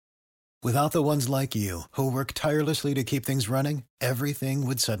Without the ones like you, who work tirelessly to keep things running, everything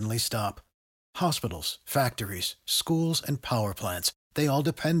would suddenly stop. Hospitals, factories, schools, and power plants, they all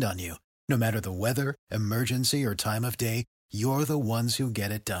depend on you. No matter the weather, emergency, or time of day, you're the ones who get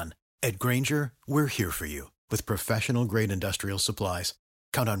it done. At Grainger, we're here for you with professional-grade industrial supplies.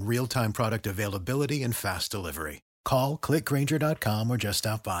 Count on real-time product availability and fast delivery. Call, clickgrainger.com, or just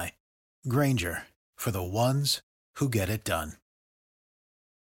stop by. Grainger, for the ones who get it done.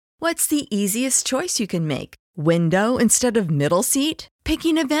 What's the easiest choice you can make? Window instead of middle seat?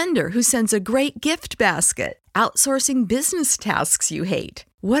 Picking a vendor who sends a great gift basket? Outsourcing business tasks you hate?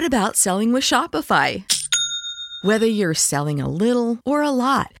 What about selling with Shopify? Whether you're selling a little or a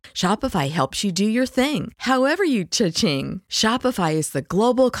lot, Shopify helps you do your thing, however you cha-ching. Shopify is the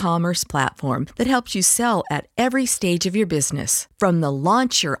global commerce platform that helps you sell at every stage of your business. From the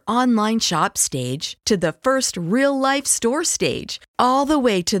launch your online shop stage to the first real-life store stage, all the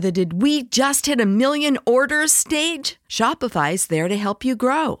way to the did we just hit 1 million orders stage. Shopify's there to help you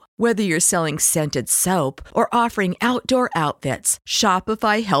grow. Whether you're selling scented soap or offering outdoor outfits,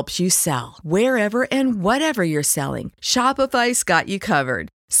 Shopify helps you sell. Wherever and whatever you're selling, Shopify's got you covered.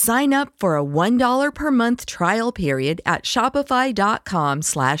 Sign up for a $1 per month trial period at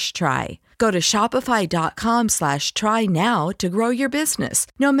shopify.com/try. Go to shopify.com/try now to grow your business,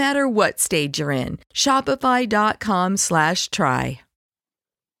 no matter what stage you're in. Shopify.com/try.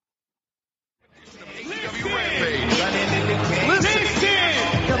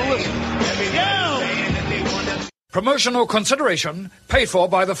 Promotional consideration paid for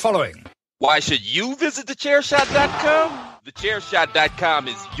by the following. Why should you visit thechairshot.com? Thechairshot.com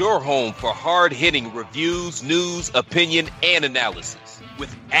is your home for hard-hitting reviews, news, opinion, and analysis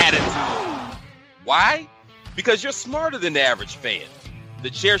with attitude. Why? Because you're smarter than the average fan.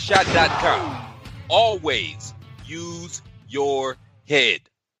 Thechairshot.com. Always use your head.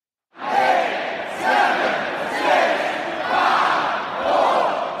 8, 7, 6, 5,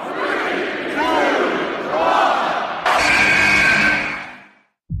 4, 3, 2, 1.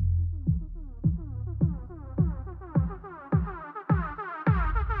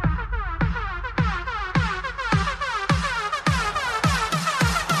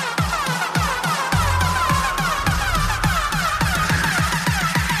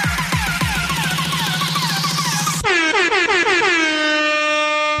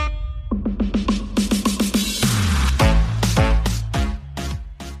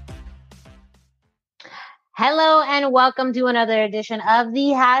 Hello and welcome to another edition of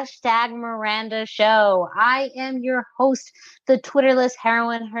the Hashtag Miranda Show. I am your host, the Twitterless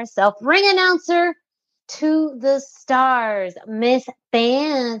heroine herself, ring announcer to the stars, Miss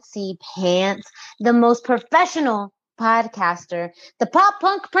Fancy Pants, the most professional podcaster, the pop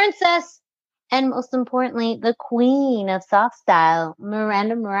punk princess, and most importantly, the queen of soft style,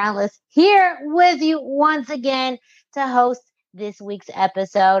 Miranda Morales, here with you once again to host this week's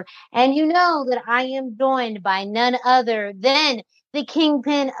episode. And you know that I am joined by none other than the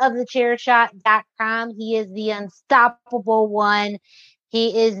kingpin of thechairshot.com. He is the unstoppable one.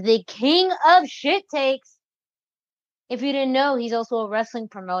 He is the king of shit takes. If you didn't know, he's also a wrestling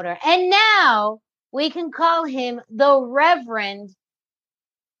promoter. And now we can call him the Reverend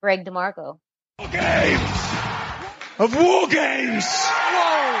Greg DeMarco. Games of War Games.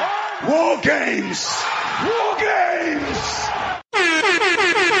 War Games. War Games.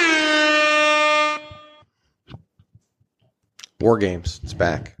 War Games. It's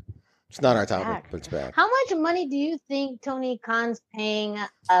back. It's not our topic, but it's back. How much money do you think Tony Khan's paying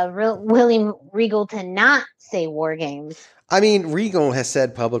William Regal to not say War Games? I mean, Regal has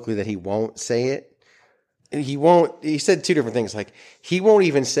said publicly that he won't say it. He won't. He said two different things. Like, he won't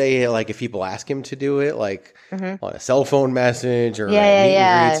even say it, like, if people ask him to do it, like on a cell phone message or meet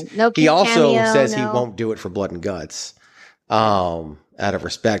and greets. No, he also cameo, says he won't do it for blood and guts, out of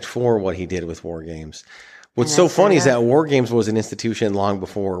respect for what he did with War Games. What's so funny is that War Games was an institution long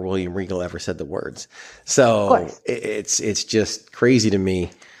before William Regal ever said the words. So it's just crazy to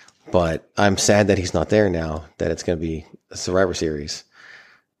me. But I'm sad that he's not there now, that it's going to be a Survivor Series.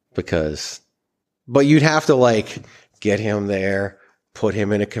 But you'd have to, like, get him there, put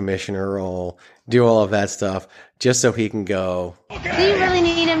him in a commissioner role, do all of that stuff, just so he can go. Do you really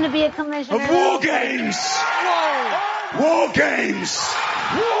need him to be a commissioner? Of War Games! War Games!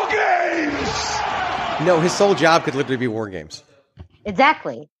 War Games! No, his sole job could literally be War Games.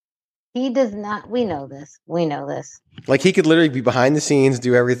 Exactly. He does not. We know this. We know this. Like, he could literally be behind the scenes,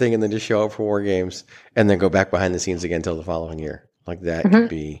 do everything, and then just show up for War Games, and then go back behind the scenes again until the following year. Like, that could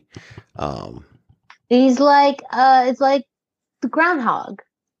be... He's like, it's like the groundhog,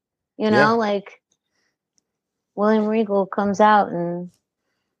 like William Regal comes out and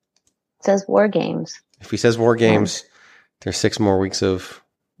says War Games. If he says War Games, there's 6 more weeks of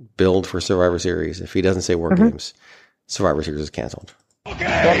build for Survivor Series. If he doesn't say War Games, Survivor Series is canceled. War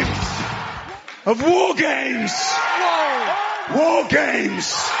Games! Of War Games! War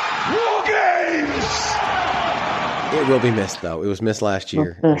Games! War Games! It will be missed, though. It was missed last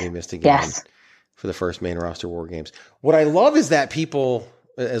year. It will be missed again for the first main roster War Games. What I love is that people,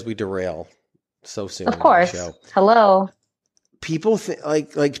 as we derail so soon, of course, in the show, hello. People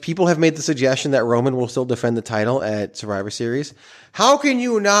like people have made the suggestion that Roman will still defend the title at Survivor Series. How can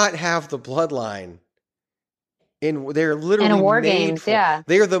you not have the Bloodline? They're literally in War Games. Yeah,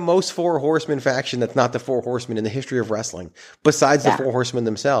 they are the most 4 Horsemen faction that's not the 4 Horsemen in the history of wrestling, besides the 4 Horsemen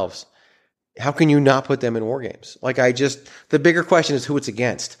themselves. How can you not put them in War Games? The bigger question is who it's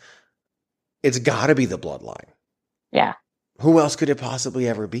against. It's got to be the Bloodline. Yeah. Who else could it possibly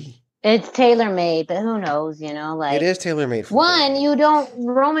ever be? It's tailor-made, but who knows, it is tailor-made.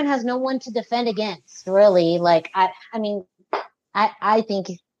 Roman has no one to defend against, really. I think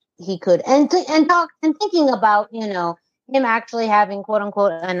he could. And thinking about, him actually having quote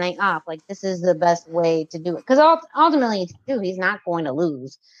unquote a night off, this is the best way to do it. Because ultimately, he's not going to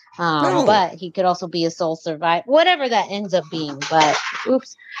lose. No. But he could also be a sole survivor, whatever that ends up being. But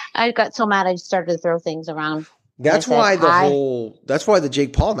oops, I got so mad I just started to throw things around. That's why the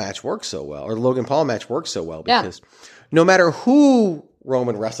Jake Paul match works so well, or the Logan Paul match works so well, because no matter who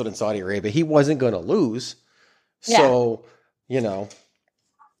Roman wrestled in Saudi Arabia, he wasn't going to lose. So,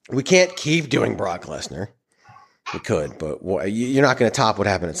 we can't keep doing Brock Lesnar. We could, but you're not going to top what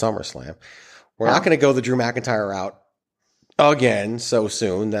happened at SummerSlam. We're not going to go the Drew McIntyre route again so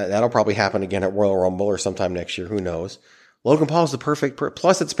soon. That'll probably happen again at Royal Rumble or sometime next year. Who knows? Logan Paul's the perfect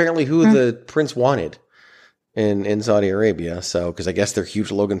plus it's apparently who the Prince wanted in Saudi Arabia. So, because I guess they're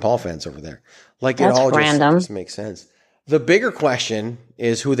huge Logan Paul fans over there. It all just makes sense. The bigger question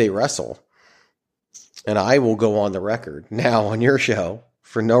is who they wrestle. And I will go on the record now on your show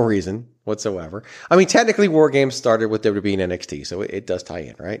for no reason whatsoever. I mean, technically War Games started with WWE and NXT, so it does tie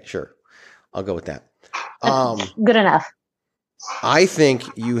in, right? Sure. I'll go with that. Good enough. I think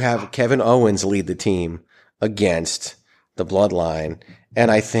you have Kevin Owens lead the team against the Bloodline, and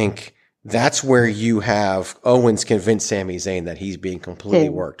I think that's where you have Owens convince Sami Zayn that he's being completely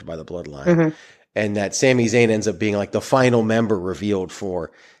worked by the Bloodline, and that Sami Zayn ends up being the final member revealed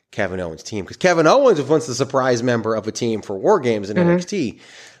for Kevin Owens' team, because Kevin Owens was once the surprise member of a team for War Games in NXT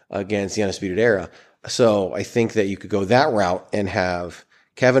against the Undisputed Era. So I think that you could go that route and have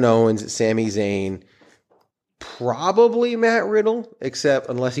Kevin Owens, Sami Zayn, probably Matt Riddle, except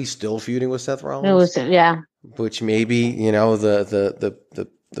unless he's still feuding with Seth Rollins. Which maybe,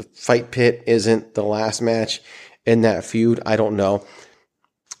 the fight pit isn't the last match in that feud. I don't know.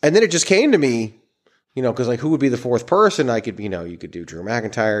 And then it just came to me, because who would be the 4th person? I could, you could do Drew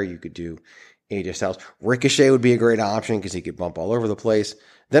McIntyre, you could do AJ Styles. Ricochet would be a great option because he could bump all over the place.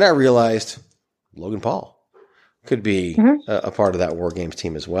 Then I realized Logan Paul could be a part of that War Games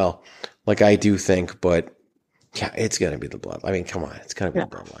team as well. I do think, but yeah, it's going to be the Bloodline. I mean, come on, it's going to be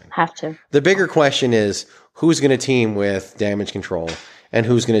the Bloodline. Have to. The bigger question is who's going to team with Damage Control and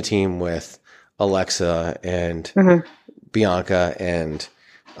who's going to team with Alexa and Bianca and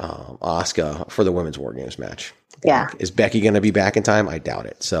Asuka for the Women's War Games match. Is Becky going to be back in time? I doubt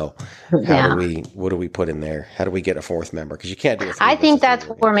it. So what do we put in there? How do we get a 4th member? Because you can't do it. I think that's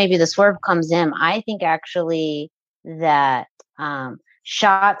where maybe the swerve comes in. I think actually that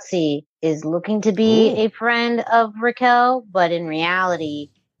Shotzi is looking to be a friend of Raquel, but in reality,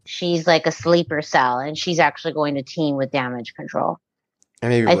 she's like a sleeper cell, and she's actually going to team with Damage Control. And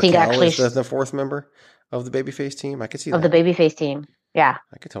maybe Raquel is the 4th member of the babyface team. I could see that. Of the babyface team, yeah.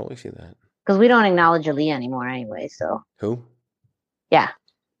 I could totally see that. Because we don't acknowledge Aaliyah anymore anyway, so. Who? Yeah.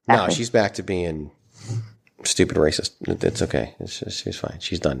 Exactly. No, she's back to being stupid racist. It's okay. She's fine.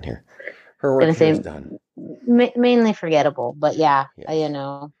 She's done here. Her work is done. Mainly forgettable, but yeah.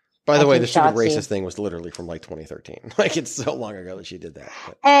 By the way, the stupid racist thing was literally from 2013. It's so long ago that she did that.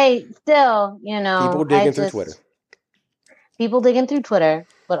 But hey, still, people digging through Twitter. People digging through Twitter,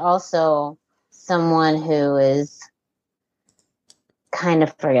 but also someone who is kind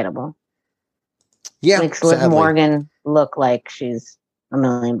of forgettable. Yeah, makes Liv Morgan look like she's $1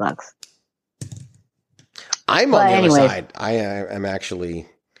 million. I'm on the other side. I am actually.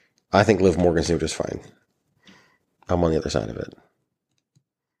 I think Liv Morgan's doing just fine. I'm on the other side of it.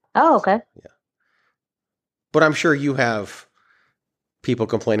 Oh, okay. Yeah, but I'm sure you have people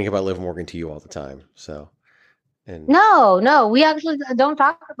complaining about Liv Morgan to you all the time. So, no, we actually don't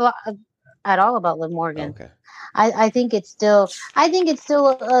talk at all about Liv Morgan. Okay. I think it's still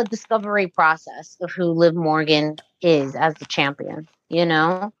a discovery process of who Liv Morgan is as the champion.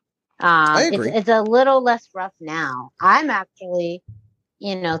 I agree. It's a little less rough now. I'm actually,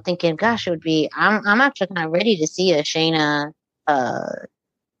 thinking, gosh, it would be. I'm actually kind of ready to see a Shayna.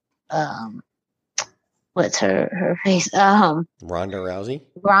 What's her face? Ronda Rousey,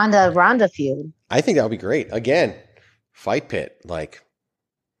 Ronda feud. I think that would be great. Again, fight pit. Like,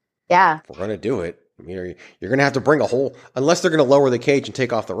 yeah, if we're gonna do it, you're gonna have to bring a whole. Unless they're gonna lower the cage and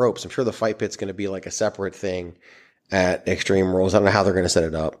take off the ropes, I'm sure the fight pit's gonna be like a separate thing at Extreme Rules. I don't know how they're gonna set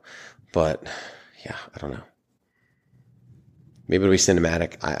it up, but yeah, I don't know. Maybe it'll be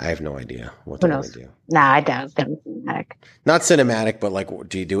cinematic. I have no idea what they're gonna do. Nah, I doubt it's gonna be cinematic. Not cinematic, but like,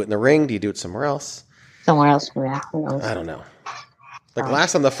 do you do it in the ring? Do you do it somewhere else? Somewhere else, yeah. Who knows? I don't know. Like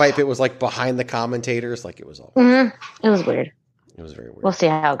last time the fight pit was like behind the commentators, like it was all. It was weird. It was very weird. We'll see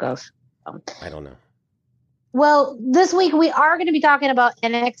how it goes. I don't know. Well, this week we are going to be talking about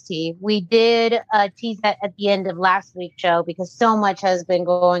NXT. We did tease that at the end of last week's show because so much has been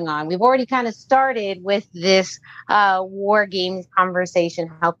going on. We've already kind of started with this War Games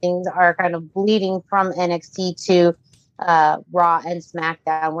conversation, how things are kind of bleeding from NXT to Raw and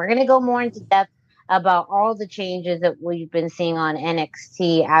SmackDown. We're going to go more into depth about all the changes that we've been seeing on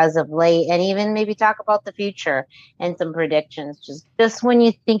NXT as of late, and even maybe talk about the future and some predictions. Just when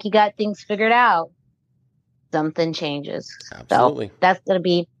you think you got things figured out, something changes. Absolutely. So that's going to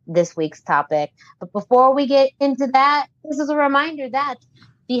be this week's topic. But before we get into that, this is a reminder that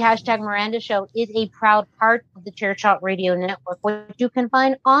the hashtag Miranda Show is a proud part of the Chairshot Radio Network, which you can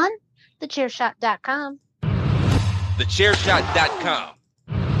find on thechairshot.com. Thechairshot.com.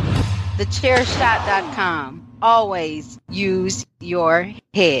 Thechairshot.com. Always use your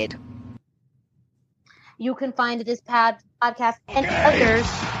head. You can find this podcast and others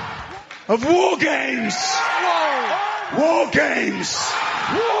of War Games. War Games.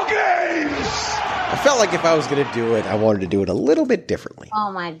 War Games. I felt like if I was going to do it, I wanted to do it a little bit differently.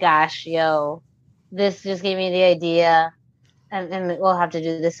 Oh my gosh, yo. This just gave me the idea. And we'll have to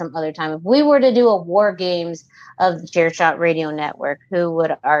do this some other time. If we were to do a War Games of the Chairshot Radio Network, who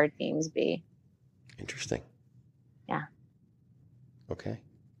would our teams be? Interesting. Yeah. Okay.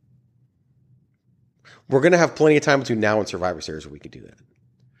 We're going to have plenty of time between now and Survivor Series where we could do that.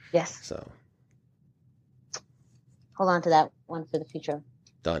 Yes. So. Hold on to that one for the future.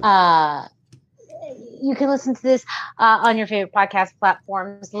 Done. You can listen to this on your favorite podcast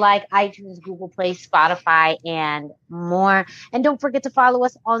platforms like iTunes, Google Play, Spotify, and more. And don't forget to follow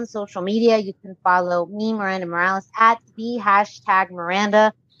us on social media. You can follow me, Miranda Morales, at the hashtag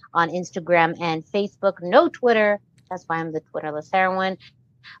Miranda on Instagram and Facebook. No Twitter. That's why I'm the Twitterless heroine.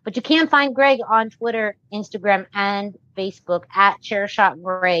 But you can find Greg on Twitter, Instagram, and Facebook at Chairshot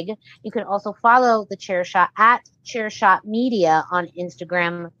Greg. You can also follow the Chairshot at Chairshot Media on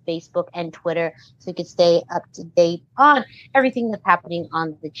Instagram, Facebook, and Twitter, so you can stay up to date on everything that's happening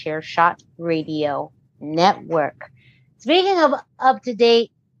on the Chairshot Radio Network. Speaking of up to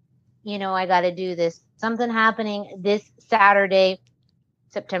date, I got to do this. Something happening this Saturday,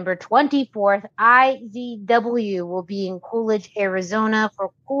 September 24th, IZW will be in Coolidge, Arizona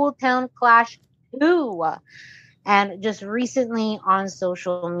for Cool Town Clash 2. And just recently on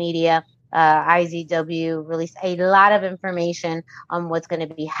social media, IZW released a lot of information on what's going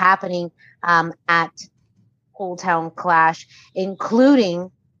to be happening at Cool Town Clash,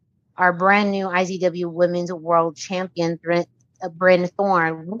 including our brand new IZW Women's World Champion, Bryn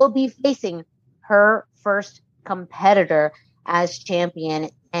Thorne, will be facing her first competitor as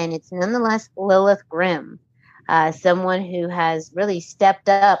champion, and it's nonetheless Lilith Grimm, someone who has really stepped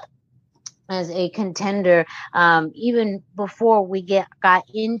up as a contender even before we got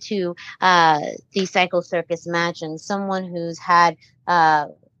into the Psycho Circus match, and someone who's had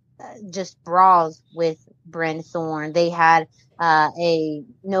just brawls with Bryn Thorne. They had a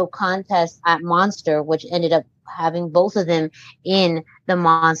no contest at Monster, which ended up having both of them in the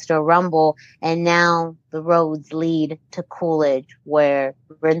Monster Rumble, and now the roads lead to Coolidge, where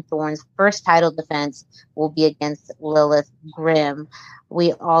Bryn Thorne's first title defense will be against Lilith Grimm.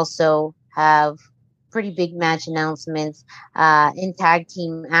 We also have pretty big match announcements in tag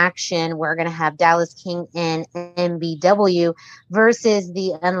team action. We're going to have Dallas King and MBW versus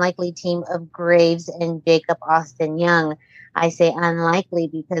the unlikely team of Graves and Jacob Austin Young. I say unlikely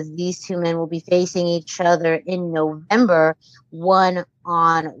because these two men will be facing each other in November,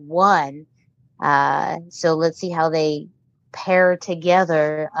 1-on-1. So let's see how they pair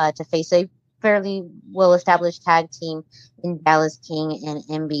together to face a fairly well-established tag team in Dallas King and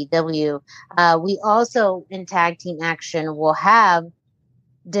MBW. We also, in tag team action, will have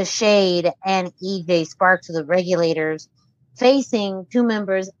DeShade and EJ Sparks of the Regulators facing two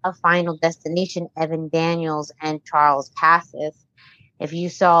members of Final Destination, Evan Daniels and Charles Cassis. If you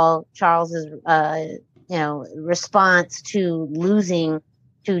saw Charles's, response to losing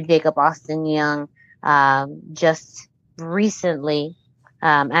to Jacob Austin Young just recently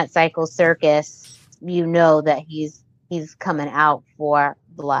at Psycho Circus, you know that he's coming out for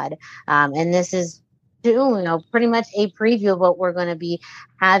blood. And this is, pretty much a preview of what we're going to be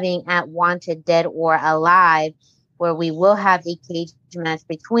having at Wanted Dead or Alive, where we will have a cage match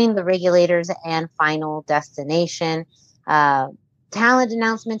between the Regulators and Final Destination. Talent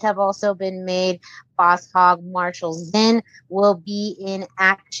announcements have also been made. Boss Hog Marshall Zen will be in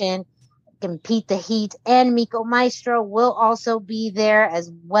action. Compete the Heat and Miko Maestro will also be there as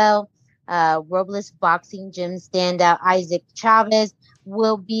well. Robles Boxing Gym standout Isaac Chavez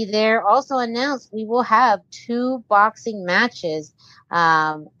will be there. Also announced, we will have 2 boxing matches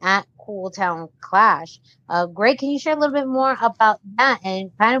at Cool Town Clash. Greg, can you share a little bit more about that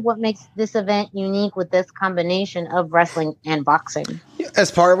and kind of what makes this event unique with this combination of wrestling and boxing? As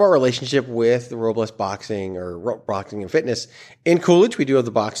part of our relationship with the Robles Boxing or Boxing and Fitness in Coolidge, we do have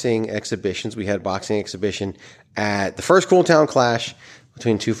the boxing exhibitions. We had a boxing exhibition at the first Cool Town Clash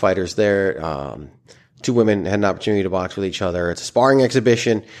between 2 fighters there. 2 women had an opportunity to box with each other. It's a sparring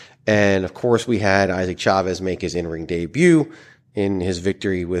exhibition. And of course, we had Isaac Chavez make his in-ring debut in his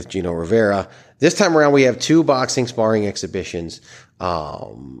victory with Gino Rivera. This time around, we have 2 boxing sparring exhibitions,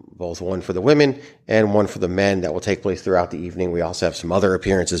 both one for the women and one for the men that will take place throughout the evening. We also have some other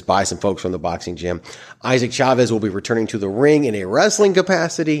appearances by some folks from the boxing gym. Isaac Chavez will be returning to the ring in a wrestling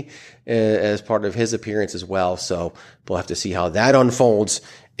capacity as part of his appearance as well. So we'll have to see how that unfolds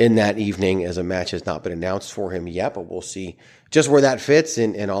in that evening, as a match has not been announced for him yet, but we'll see just where that fits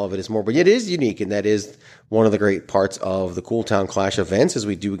and all of it is more. But it is unique, and that is one of the great parts of the Cool Town Clash events, is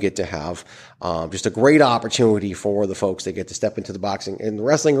we do get to have just a great opportunity for the folks that get to step into the boxing in the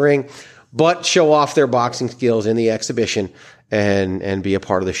wrestling ring, but show off their boxing skills in the exhibition and be a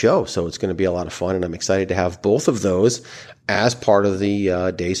part of the show. So it's going to be a lot of fun, and I'm excited to have both of those as part of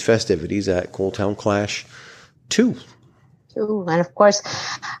the day's festivities at Cool Town Clash 2. Ooh, and of course,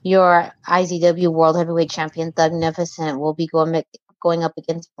 your IZW World Heavyweight Champion Thugnificent will be going up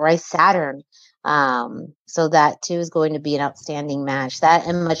against Bryce Saturn. So that too is going to be an outstanding match. That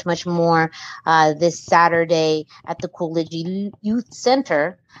and much, much more this Saturday at the Coolidge Youth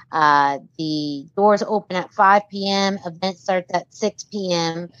Center. The doors open at 5 p.m. Event starts at 6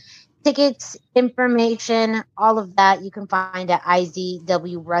 p.m. Tickets, information, all of that you can find at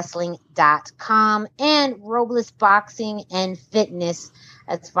izwwrestling.com and Robles Boxing and Fitness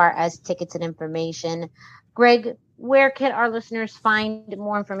as far as tickets and information. Greg, where can our listeners find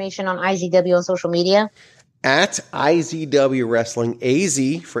more information on IZW on social media? At IZW Wrestling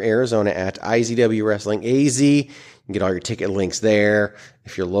AZ for Arizona, at IZW Wrestling AZ. You can get all your ticket links there.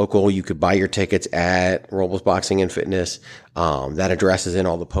 If you're local, you could buy your tickets at Robles Boxing and Fitness. That address is in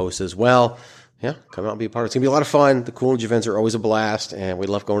all the posts as well. Yeah, come out and be a part of it. It's going to be a lot of fun. The Coolidge events are always a blast, and we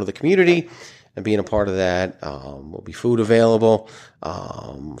love going to the community and being a part of that. Will be food available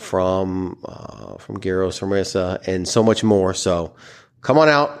from Gyros, from Marissa, and so much more. So come on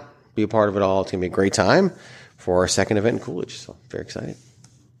out, be a part of it all. It's going to be a great time for our second event in Coolidge. So very excited.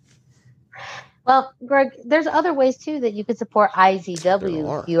 Well, Greg, there's other ways too that you could support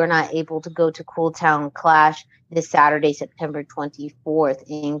IZW if you are not able to go to Cool Town Clash this Saturday, September 24th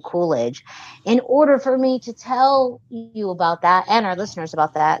in Coolidge. In order for me to tell you about that and our listeners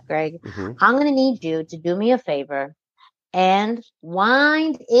about that, Greg, I'm going to need you to do me a favor and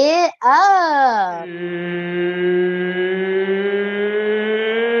wind it up.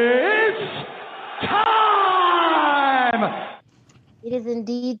 It's time! It is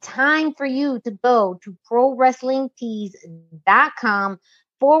indeed time for you to go to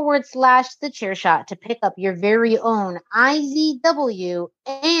prowrestlingtees.com/thechairshot to pick up your very own IZW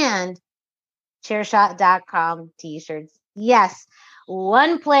and chairshot.com t-shirts. Yes,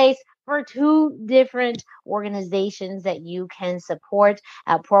 one place for 2 different organizations that you can support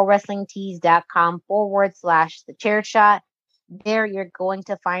at prowrestlingtees.com/thechairshot. There you're going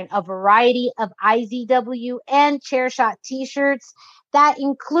to find a variety of IZW and Chairshot t-shirts. That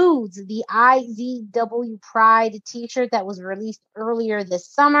includes the IZW Pride t-shirt that was released earlier this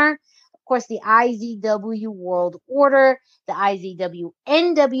summer. Of course, the IZW World Order, the IZW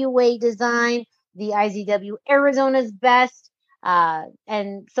NWA design, the IZW Arizona's Best,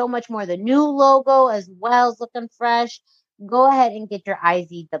 and so much more. The new logo as well is looking fresh. Go ahead and get your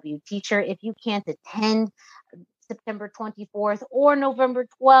IZW t-shirt. If you can't attend September 24th or November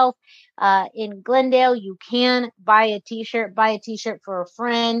 12th in Glendale, you can buy a t-shirt for a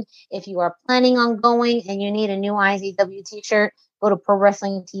friend. If you are planning on going and you need a new IZW t-shirt, Go to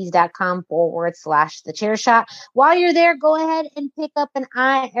prowrestlingtees.com/thechairshot. While you're there, go ahead and pick up a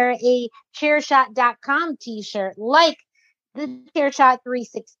chairshot.com t-shirt like the Chairshot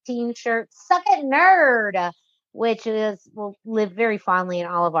 316 shirt, Suck It Nerd, which will live very fondly in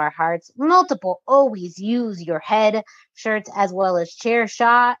all of our hearts. Multiple Always Use Your Head shirts, as well as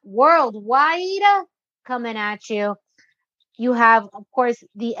Chairshot Worldwide coming at you. You have, of course,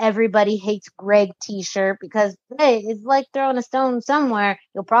 the Everybody Hates Greg t-shirt, because, hey, it's like throwing a stone somewhere.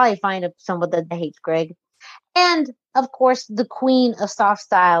 You'll probably find someone that hates Greg. And, of course, the Queen of Soft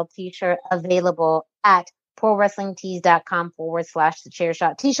Style t-shirt available at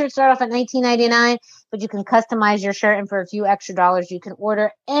prowrestlingtees.com/thechairshot. T-shirts start off at $19.99, but you can customize your shirt, and for a few extra dollars, you can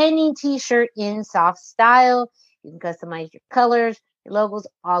order any t-shirt in soft style. You can customize your colors, your logos,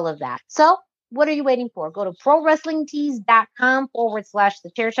 all of that. So, what are you waiting for? Go to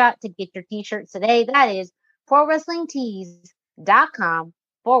prowrestlingtees.com/thechairshot to get your t-shirts today. That is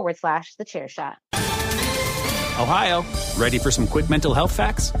prowrestlingtees.com/thechairshot. Ohio, ready for some quick mental health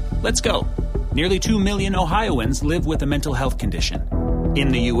facts? Let's go. Nearly 2 million Ohioans live with a mental health condition. In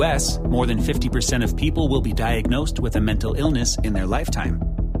the U.S., more than 50% of people will be diagnosed with a mental illness in their lifetime.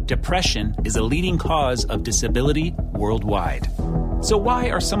 Depression is a leading cause of disability worldwide. So why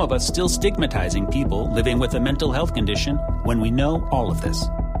are some of us still stigmatizing people living with a mental health condition when we know all of this?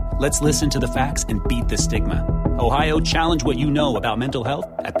 Let's listen to the facts and beat the stigma. Ohio, challenge what you know about mental health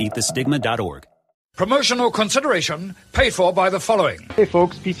at beatthestigma.org. Promotional consideration paid for by the following. Hey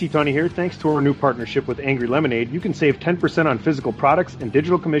folks, PC Tony here. Thanks to our new partnership with Angry Lemonade, you can save 10% on physical products and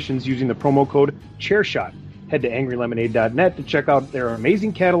digital commissions using the promo code ChairShot. Head to angrylemonade.net to check out their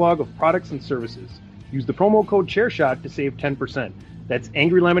amazing catalog of products and services. Use the promo code ChairShot to save 10%. That's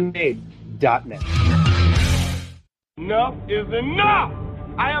angrylemonade.net. Enough is enough!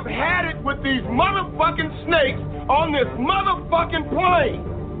 I have had it with these motherfucking snakes on this motherfucking plane!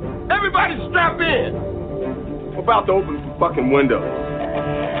 Everybody strap in! I'm about to open the fucking window.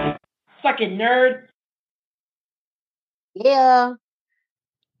 Suck it, nerd! Yeah.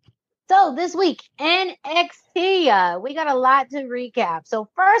 So this week, NXT, we got a lot to recap. So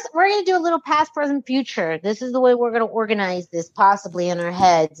first, we're going to do a little past, present, future. This is the way we're going to organize this, possibly in our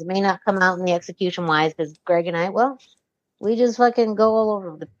heads. It may not come out in the execution-wise, because Greg and I, we just fucking go all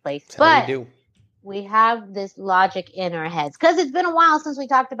over the place. But we have this logic in our heads, because it's been a while since we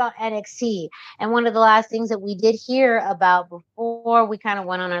talked about NXT. And one of the last things that we did hear about before we kind of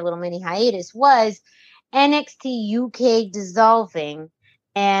went on our little mini hiatus was NXT UK dissolving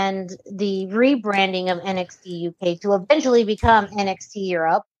and the rebranding of NXT UK to eventually become NXT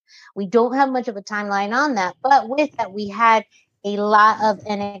Europe. We don't have much of a timeline on that, but with that, we had a lot of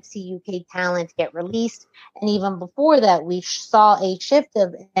NXT UK talent get released. And even before that, we saw a shift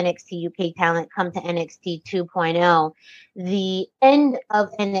of NXT UK talent come to NXT 2.0. The end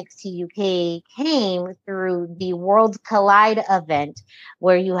of NXT UK came through the Worlds Collide event,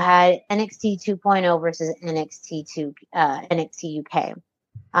 where you had NXT 2.0 versus NXT UK.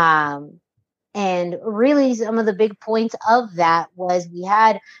 And really some of the big points of that was we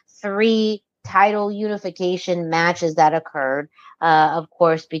had 3 title unification matches that occurred, of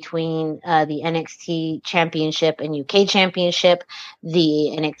course, between the NXT Championship and UK Championship,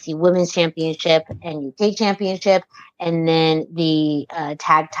 the NXT Women's Championship and UK Championship, and then the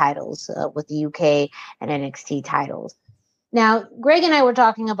tag titles with the UK and NXT titles. Now, Greg and I were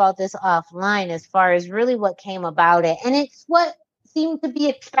talking about this offline as far as really what came about it, and it's what seemed to be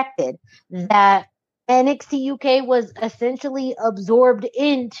expected, that NXT UK was essentially absorbed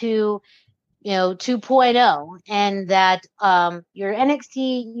into 2.0, and that your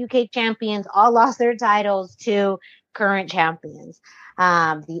NXT UK champions all lost their titles to current champions.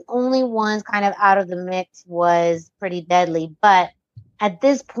 The only ones kind of out of the mix was Pretty Deadly, but at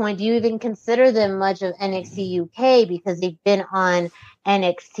this point, do you even consider them much of NXT UK, because they've been on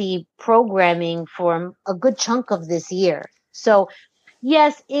NXT programming for a good chunk of this year? So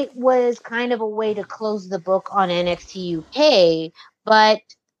yes, it was kind of a way to close the book on NXT UK, but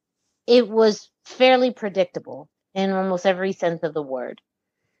it was fairly predictable in almost every sense of the word.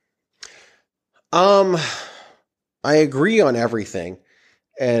 I agree on everything,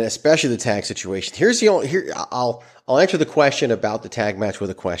 and especially the tag situation. I'll answer the question about the tag match with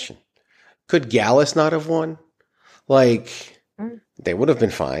a question. Could Gallus not have won? They would have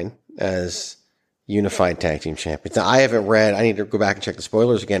been fine as unified tag team champions. Now, I haven't read, I need to go back and check the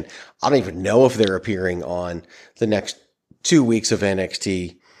spoilers again. I don't even know if they're appearing on the next 2 weeks of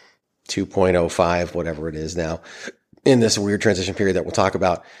NXT 2.05, whatever it is now, in this weird transition period that we'll talk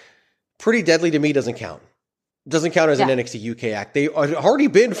about. Pretty Deadly to me doesn't count. Doesn't count as an NXT UK act. They have already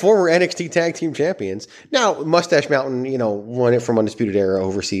been former NXT Tag Team Champions. Now, Mustache Mountain, won it from Undisputed Era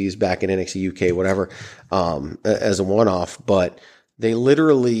overseas back in NXT UK, whatever, as a one-off. But they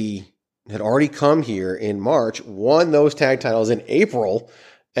literally had already come here in March, won those tag titles in April,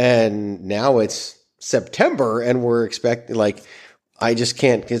 and now it's September, and we're expecting, I just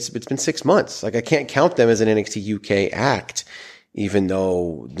can't, it's been 6 months. I can't count them as an NXT UK act, even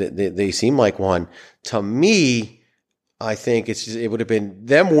though they seem like one. To me, I think it would have been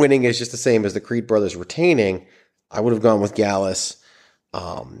them winning is just the same as the Creed brothers retaining. I would have gone with Gallus.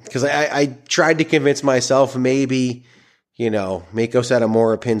 Because I tried to convince myself maybe, Meiko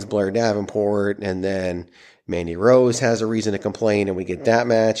Satomura pins Blair Davenport, and then Mandy Rose has a reason to complain, and we get that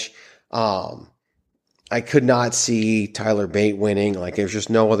match. I could not see Tyler Bate winning. There's just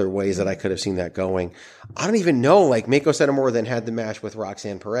no other ways that I could have seen that going. I don't even know. Meiko Satomura then had the match with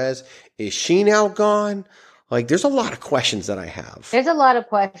Roxanne Perez. Is she now gone? There's a lot of questions that I have. There's a lot of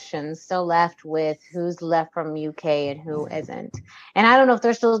questions still left with who's left from UK and who isn't. And I don't know if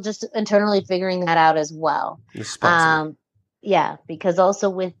they're still just internally figuring that out as well. Yeah, because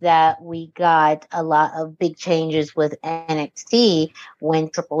also with that, we got a lot of big changes with NXT when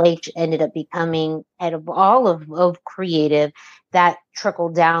Triple H ended up becoming head of all of creative. That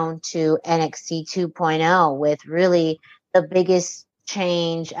trickled down to NXT 2.0 with really the biggest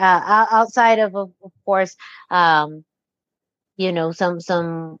change outside of course, some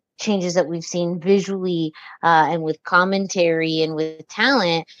changes that we've seen visually and with commentary and with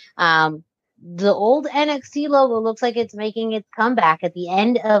talent. The old NXT logo looks like it's making its comeback at the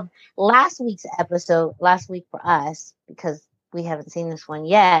end of last week's episode, last week for us, because we haven't seen this one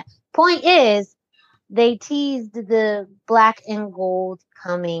yet. Point is, they teased the black and gold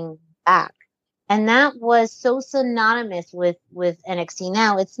coming back. And that was so synonymous with NXT.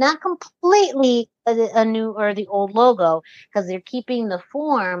 Now, it's not completely a new or the old logo, because they're keeping the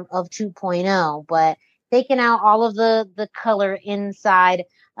form of 2.0, but taking out all of the color inside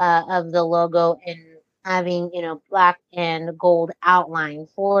of the logo and having, black and gold outline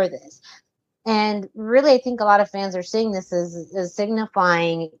for this. And really, I think a lot of fans are seeing this as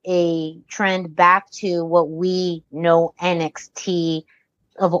signifying a trend back to what we know NXT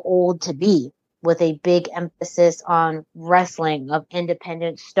of old to be, with a big emphasis on wrestling of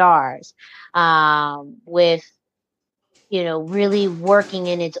independent stars, with really working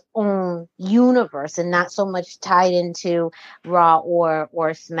in its own universe and not so much tied into Raw or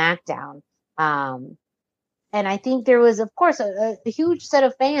SmackDown. And I think there was, of course, a huge set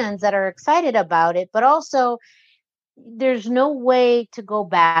of fans that are excited about it, but also there's no way to go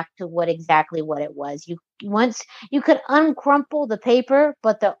back to what it was. Once you could uncrumple the paper,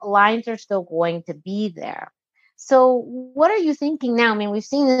 but the lines are still going to be there. So what are you thinking now? I mean, we've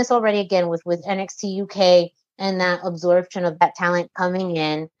seen this already again with NXT UK and that absorption of that talent coming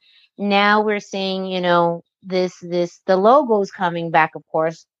in. Now we're seeing, the logo's coming back, of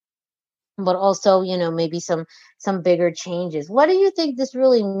course, but also, maybe some bigger changes. What do you think this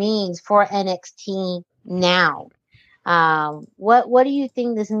really means for NXT now? What do you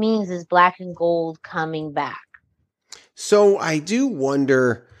think this means is black and gold coming back? So I do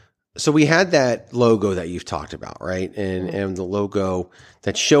wonder. So we had that logo that you've talked about, right? And the logo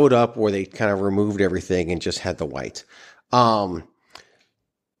that showed up where they kind of removed everything and just had the white. And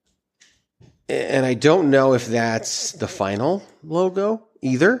I don't know if that's the final logo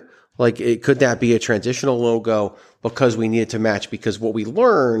either. Could that be a transitional logo because we needed to match? Because what we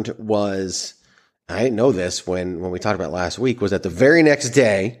learned was, I didn't know this when we talked about it last week, was that the very next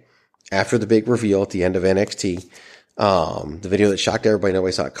day after the big reveal at the end of NXT, the video that shocked everybody,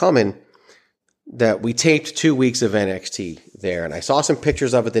 nobody saw it coming, that we taped 2 weeks of NXT there. And I saw some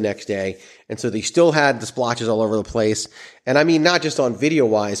pictures of it the next day. And so they still had the splotches all over the place. And I mean, not just on video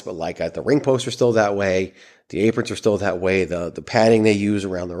wise, but the ring posts are still that way. The aprons are still that way. The padding they use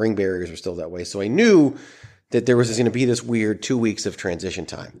around the ring barriers are still that way. So I knew that there was going to be this weird 2 weeks of transition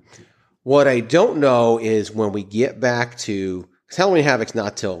time. What I don't know is when we get back to, because Halloween Havoc's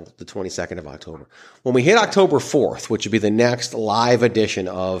not till the 22nd of October. When we hit October 4th, which would be the next live edition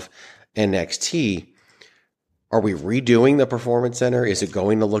of NXT, are we redoing the Performance Center? Is it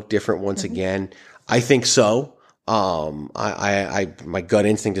going to look different once again? I think so. My gut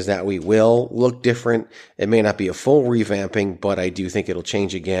instinct is that we will look different. It may not be a full revamping, but I do think it'll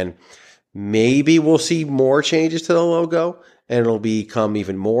change again. Maybe we'll see more changes to the logo and it'll become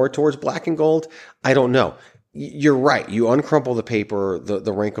even more towards black and gold. I don't know. You're right. You uncrumple the paper,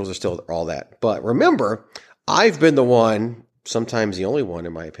 the wrinkles are still all that. But remember, I've been the one, sometimes the only one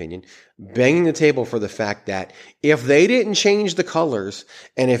in my opinion, banging the table for the fact that if they didn't change the colors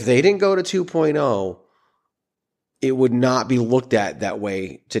and if they didn't go to 2.0, it would not be looked at that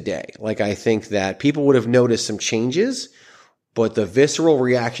way today. Like, I think that people would have noticed some changes, but the visceral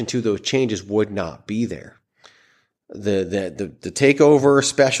reaction to those changes would not be there. The takeover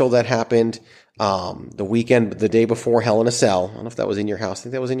special that happened, the weekend, the day before Hell in a Cell. I don't know if that was in your house. I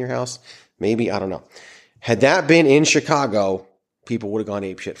think that was in your house. Maybe. I don't know. Had that been in Chicago, people would have gone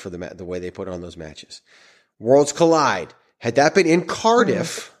apeshit for the way they put on those matches. Worlds Collide. Had that been in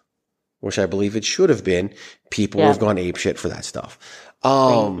Cardiff, which I believe it should have been, people would have gone apeshit for that stuff.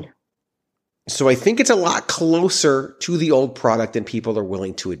 So I think it's a lot closer to the old product than people are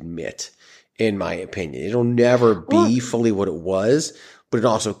willing to admit, in my opinion. It'll never be fully what it was, but it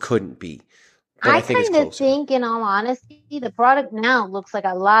also couldn't be. But I think it's closer. Think, in all honesty, the product now looks like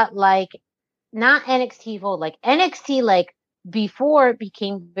a lot like, not NXT Evolved, like NXT, like before it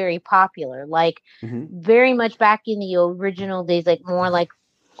became very popular, like very much back in the original days, like more like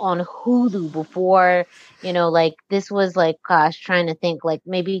on Hulu before, like this was like, gosh, trying to think, like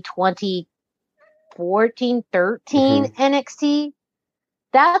maybe 2014, 13 NXT.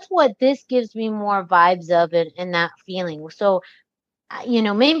 That's what this gives me more vibes of it and that feeling. So,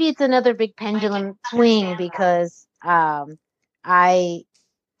 maybe it's another big pendulum swing because I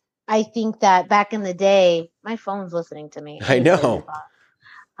think that back in the day, my phone's listening to me. I know.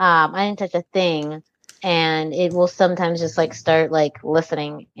 I didn't touch a thing, and it will sometimes just like start like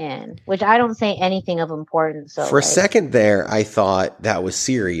listening in, which I don't say anything of importance. So for a second there, I thought that was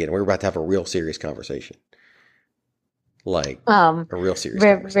Siri, and we were about to have a real serious conversation. Like a real serious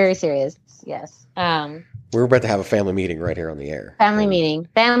conversation. Very serious, yes. We were about to have a family meeting right here on the air. Family meeting.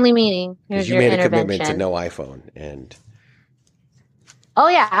 Here's you your made a commitment to no iPhone, and oh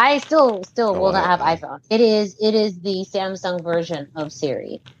yeah, I still will not have iPhone. It is the Samsung version of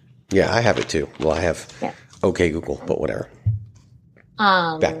Siri. Yeah, I have it too. Well, I have OK Google, but whatever.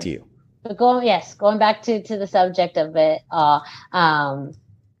 Back to you. But going back to the subject of it.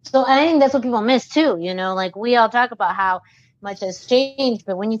 So I think that's what people miss too. Like we all talk about how much has changed,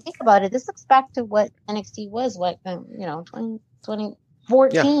 but when you think about it, this looks back to what NXT was,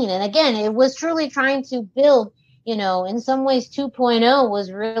 2014, and again, it was truly trying to build. In some ways 2.0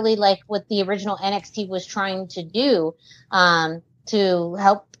 was really like what the original NXT was trying to do, to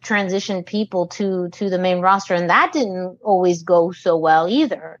help transition people to the main roster. And that didn't always go so well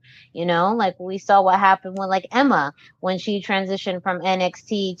either. Like we saw what happened with like Emma when she transitioned from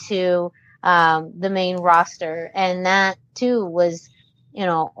NXT to, the main roster. And that too was,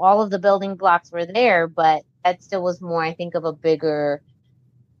 all of the building blocks were there, but that still was more, I think, of a bigger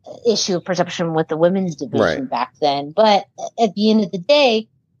issue of perception with the women's division back then. But at the end of the day,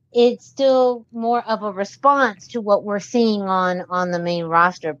 it's still more of a response to what we're seeing on the main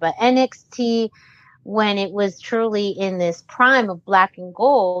roster. But NXT, when it was truly in this prime of black and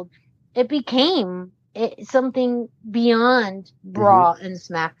gold, it became something beyond Raw and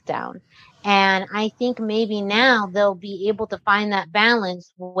SmackDown. And I think maybe now they'll be able to find that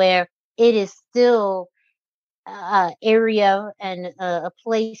balance where it is still area and a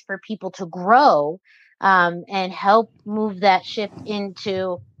place for people to grow, and help move that shift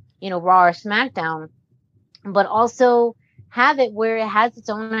into, Raw or SmackDown, but also have it where it has its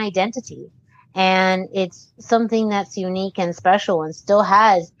own identity and it's something that's unique and special and still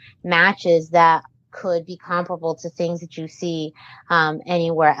has matches that could be comparable to things that you see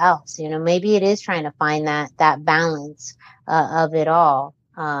anywhere else. Maybe it is trying to find that balance of it all.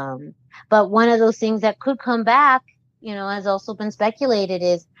 But one of those things that could come back, has also been speculated,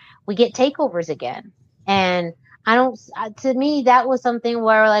 is we get takeovers again. And to me, that was something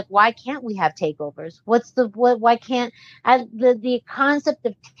where like, why can't we have takeovers? Why can't, the concept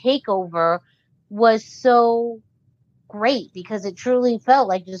of takeover was so great because it truly felt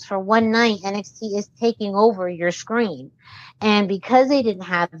like just for one night, NXT is taking over your screen. And because they didn't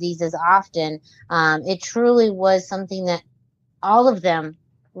have these as often, it truly was something that all of them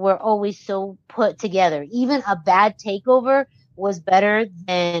were always so put together. Even a bad takeover was better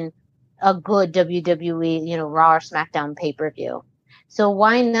than a good WWE, Raw or SmackDown pay-per-view. So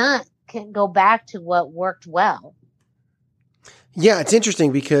why not go back to what worked well? Yeah, it's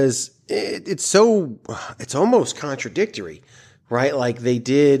interesting because it's almost contradictory, right? Like they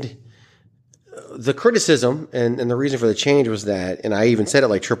did the criticism and the reason for the change was that, and I even said it,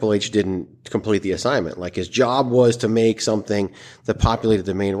 like Triple H didn't complete the assignment. Like his job was to make something that populated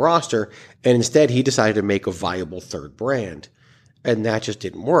the main roster, and instead he decided to make a viable third brand. And that just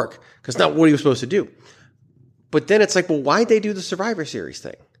didn't work because not what he was supposed to do. But then it's like, well, why'd they do the Survivor Series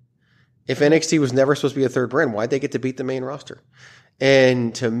thing? If NXT was never supposed to be a third brand, why'd they get to beat the main roster?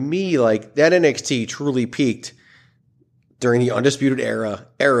 And to me, like that NXT truly peaked during the Undisputed era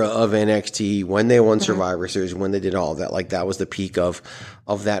of NXT, when they won Survivor Series, when they did all of that. Like, that was the peak of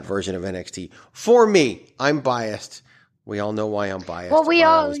that version of NXT. For me, I'm biased. We all know why I'm biased. Well, we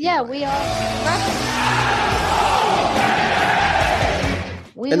all.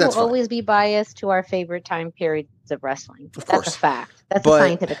 We will always be biased to our favorite time periods of wrestling. That's a fact. That's a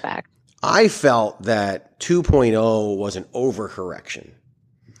scientific fact. I felt that 2.0 was an overcorrection.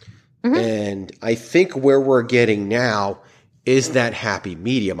 And I think where we're getting now is that happy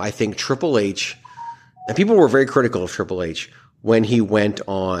medium. I think Triple H, and people were very critical of Triple H when he went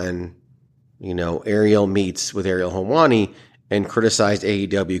on, Ariel Meets with Ariel Helwani and criticized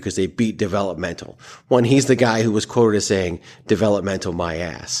AEW because they beat developmental. When he's the guy who was quoted as saying, developmental my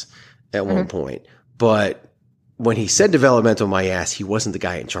ass at one point. But when he said developmental my ass, he wasn't the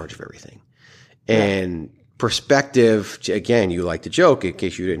guy in charge of everything. And perspective, again, you like to joke, in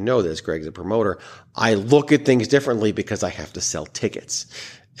case you didn't know this, Greg's a promoter. I look at things differently because I have to sell tickets.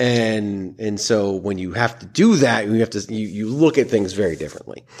 And so when you have to do that, you look at things very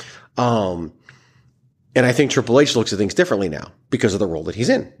differently. And I think Triple H looks at things differently now because of the role that he's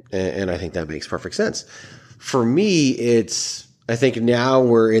in. And I think that makes perfect sense. For me, I think now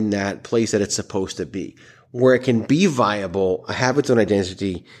we're in that place that it's supposed to be, where it can be viable, have its own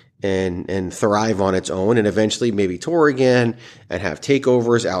identity, and thrive on its own, and eventually maybe tour again and have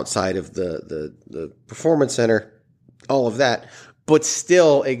takeovers outside of the Performance Center, all of that, but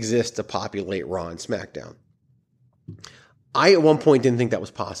still exist to populate Raw and SmackDown. I at one point didn't think that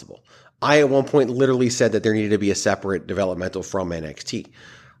was possible. I at one point literally said that there needed to be a separate developmental from NXT.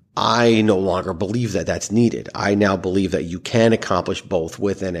 I no longer believe that that's needed. I now believe that you can accomplish both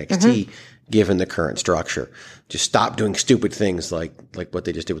with NXT given the current structure. Just stop doing stupid things like what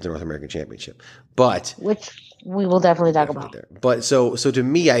they just did with the North American Championship. But which we will definitely talk about. But so to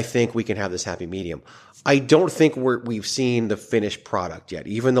me, I think we can have this happy medium. I don't think we've seen the finished product yet.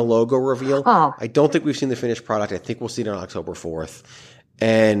 Even the logo reveal, I don't think we've seen the finished product. I think we'll see it on October 4th.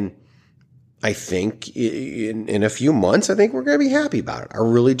 And I think in a few months, I think we're going to be happy about it. I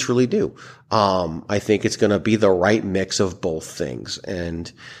really, truly do. I think it's going to be the right mix of both things.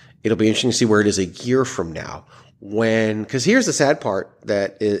 And it'll be interesting to see where it is a year from now. Because here's the sad part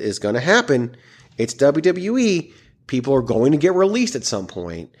that is going to happen. It's WWE. People are going to get released at some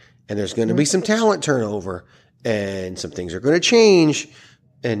point, and there's going to be some talent turnover, and some things are going to change.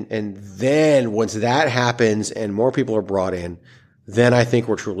 And then once that happens and more people are brought in, then I think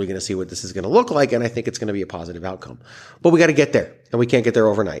we're truly going to see what this is going to look like, and I think it's going to be a positive outcome. But we got to get there, and we can't get there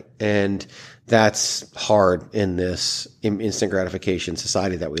overnight. And that's hard in this instant gratification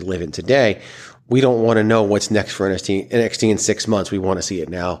society that we live in today. We don't want to know what's next for NXT in 6 months. We want to see it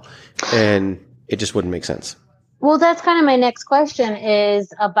now, and it just wouldn't make sense. Well, that's kind of my next question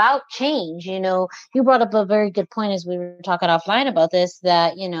is about change. You brought up a very good point as we were talking offline about this,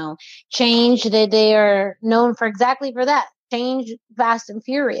 that, change, they are known for exactly for that. Change fast and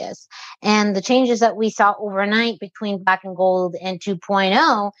furious. And the changes that we saw overnight between Black and Gold and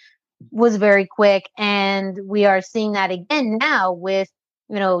 2.0 was very quick. And we are seeing that again now with,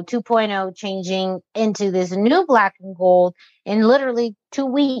 2.0 changing into this new Black and Gold in literally 2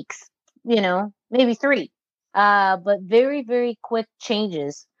 weeks, maybe 3. But very, very quick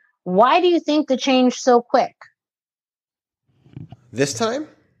changes. Why do you think the change so quick? This time?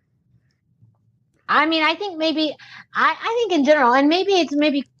 I mean, I think maybe I think in general, and maybe it's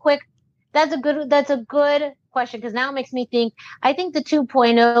quick. That's a good question, because now it makes me think. I think the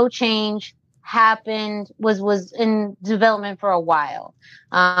 2.0 change was in development for a while,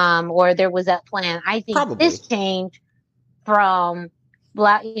 or there was that plan. I think this change from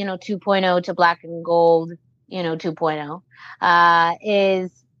Black, 2.0 to Black and Gold, 2.0,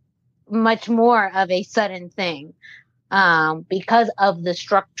 is much more of a sudden thing. Because of the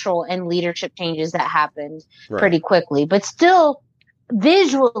structural and leadership changes that happened pretty quickly, but still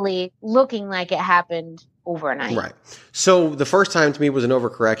visually looking like it happened overnight. Right. So the first time to me was an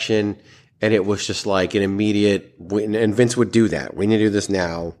overcorrection, and it was just like an immediate, and Vince would do that. We need to do this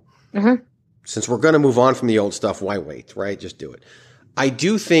now. Since we're going to move on from the old stuff, why wait, right? Just do it. I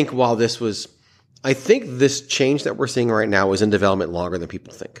do think I think this change that we're seeing right now is in development longer than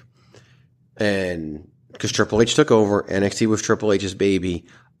people think. And because Triple H took over, NXT was Triple H's baby.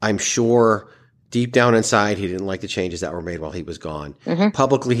 I'm sure deep down inside he didn't like the changes that were made while he was gone.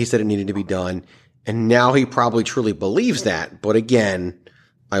 Publicly, he said it needed to be done. And now he probably truly believes that. But again,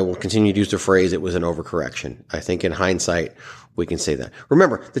 I will continue to use the phrase, it was an overcorrection. I think in hindsight, we can say that.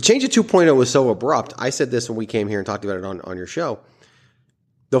 Remember, the change of 2.0 was so abrupt. I said this when we came here and talked about it on your show.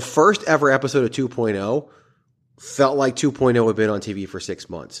 The first ever episode of 2.0 felt like 2.0 had been on TV for 6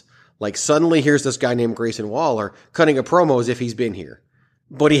 months. Like suddenly here's this guy named Grayson Waller cutting a promo as if he's been here,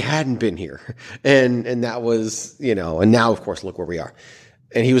 but he hadn't been here. And that was, and now of course, look where we are.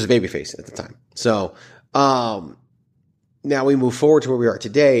 And he was a babyface at the time. So, now we move forward to where we are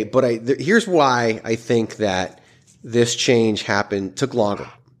today, but here's why I think that this change took longer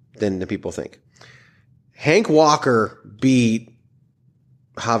than the people think. Hank Walker beat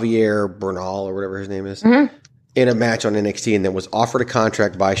Javier Bernal or whatever his name is in a match on NXT and then was offered a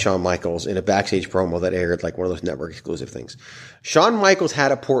contract by Shawn Michaels in a backstage promo that aired like one of those network exclusive things. Shawn Michaels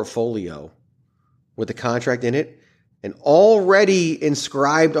had a portfolio with the contract in it, and already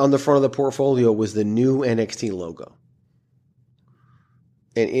inscribed on the front of the portfolio was the new NXT logo.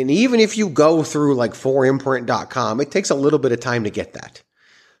 And even if you go through like 4imprint.com, it takes a little bit of time to get that.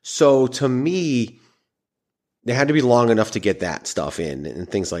 So to me, they had to be long enough to get that stuff in and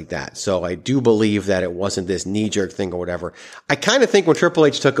things like that. So I do believe that it wasn't this knee-jerk thing or whatever. I kind of think when Triple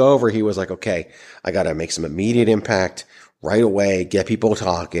H took over, he was like, okay, I got to make some immediate impact right away, get people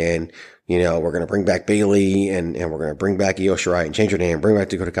talking. We're going to bring back Bayley and we're going to bring back Io Shirai and change her name, bring back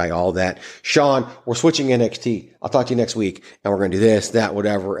Dakota Kai, all that. Sean, we're switching NXT. I'll talk to you next week and we're going to do this, that,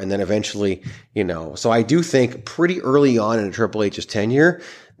 whatever. And then eventually, so I do think pretty early on in Triple H's tenure,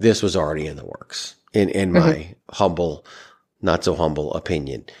 this was already in the works in my humble, not so humble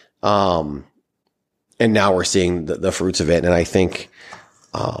opinion. And now we're seeing the fruits of it. And I think,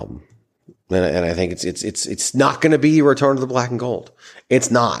 and I think it's not going to be Return to the Black and Gold. It's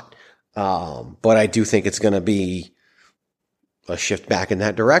not. But I do think it's going to be a shift back in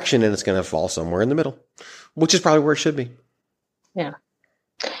that direction, and it's going to fall somewhere in the middle, which is probably where it should be. Yeah.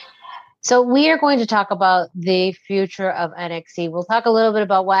 So we are going to talk about the future of NXT. We'll talk a little bit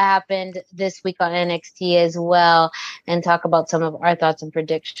about what happened this week on NXT as well, and talk about some of our thoughts and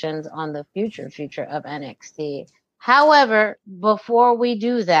predictions on the future of NXT. However, before we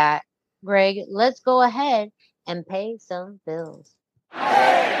do that, Greg, let's go ahead and pay some bills. 8,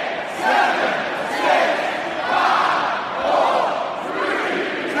 7, 6, 5, 4,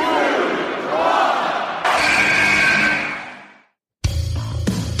 3, 2, 1.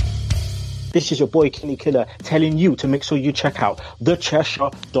 This is your boy Kenny Killer telling you to make sure you check out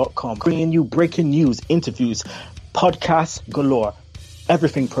thechairshot.com, bringing you breaking news, interviews, podcasts galore,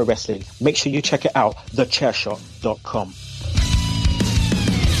 everything pro wrestling. Make sure you check it out, thechairshot.com.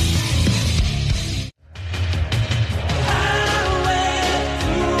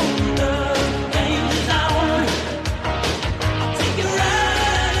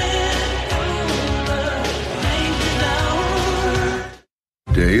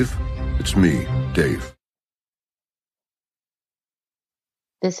 Dave, it's me, Dave.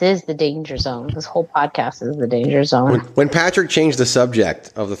 This is the Danger Zone. This whole podcast is the Danger Zone. When Patrick changed the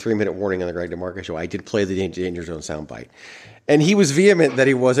subject of the 3-minute warning on the Greg DeMarco show, I did play the Danger Zone soundbite. And he was vehement that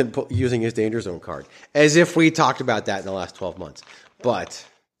he wasn't using his Danger Zone card, as if we talked about that in the last 12 months. But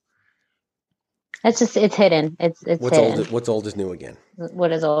it's hidden. It's hidden. What's old is new again.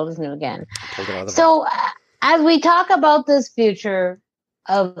 What is old is new again. So as we talk about this future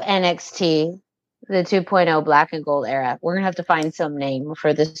of NXT, the 2.0 Black and Gold era, we're going to have to find some name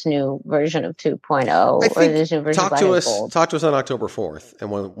for this new version of 2.0 or this new version of Black and Gold. Talk to us on October 4th. And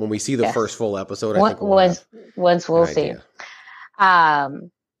when we see the first full episode, I think once we'll see. But,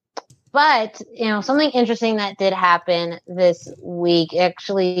 something interesting that did happen this week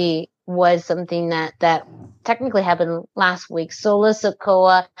actually was something that technically happened last week. Solo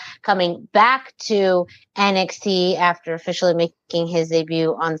Sikoa coming back to NXT after officially making his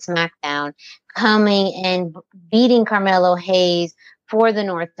debut on SmackDown, coming and beating Carmelo Hayes for the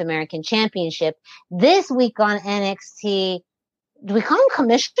North American Championship. This week on NXT, do we call him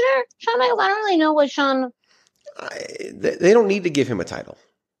Commissioner Shawn Michaels? I don't really know what Shawn... They don't need to give him a title.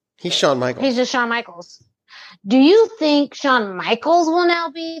 He's Shawn Michaels. He's just Shawn Michaels. Do you think Shawn Michaels will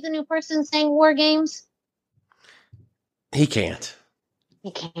now be the new person saying War Games? He can't.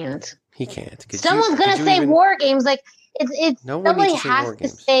 He can't. Someone's going to say War Games. Like somebody has to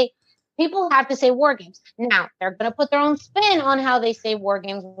say. People have to say War Games. Now they're going to put their own spin on how they say War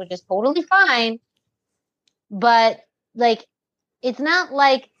Games, which is totally fine. But it's not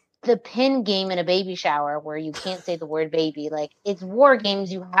like the pin game in a baby shower where you can't say the word baby. Like, it's War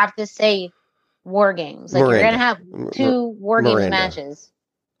Games. You have to say War Games. Like, you're going to have two War Games matches.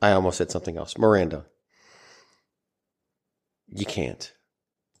 I almost said something else. Miranda. You can't.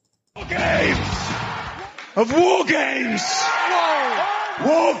 War Games! Of War Games!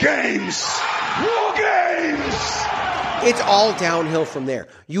 War Games! War Games! It's all downhill from there.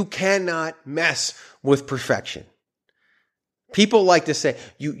 You cannot mess with perfection. People like to say,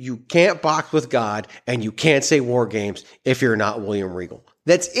 you can't box with God and you can't say War Games if you're not William Regal.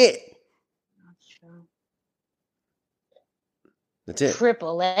 That's it. That's it.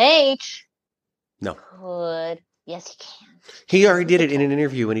 Triple H No. could. Yes, he can. He already did it in an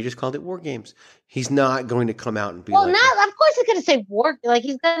interview, and he just called it War Games. He's not going to come out and be Well, like... not, of course he's going to say war. Like,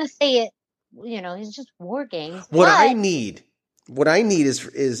 he's going to say it, he's just War Games. What I need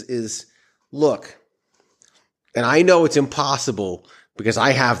is look, and I know it's impossible because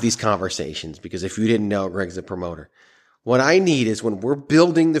I have these conversations, because if you didn't know, Greg's a promoter. What I need is when we're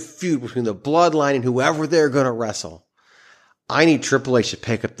building the feud between the Bloodline and whoever they're going to wrestle, I need Triple H to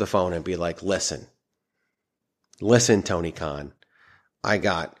pick up the phone and be like, listen, Tony Khan, I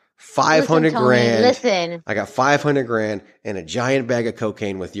got 500 grand. Listen. I got 500 grand and a giant bag of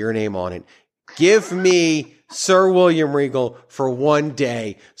cocaine with your name on it. Give me Sir William Regal for one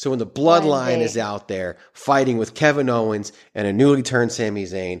day. So when the Bloodline is out there fighting with Kevin Owens and a newly turned Sami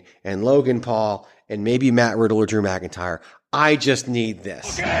Zayn and Logan Paul and maybe Matt Riddle or Drew McIntyre, I just need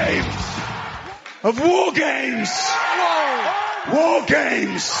this. Games of War Games. War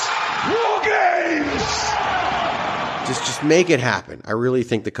Games. War Games. Just make it happen. I really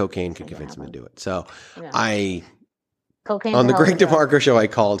think the cocaine could convince him to do it. So Cocaine on the Greg DeMarco show, I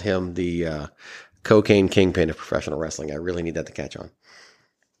called him the cocaine kingpin of professional wrestling. I really need that to catch on.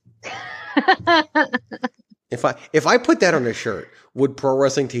 If I put that on a shirt, would Pro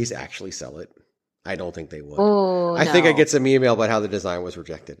Wrestling Tees actually sell it? I don't think they would. Ooh, I think I get some email about how the design was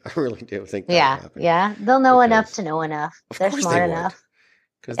rejected. I really do think that would happen. Yeah. They'll know enough to know enough. They're smart enough.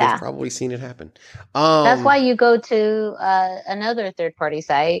 Because they've probably seen it happen. That's why you go to another third-party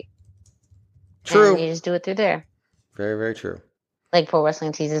site. True. And you just do it through there. Very, very true. Like Pro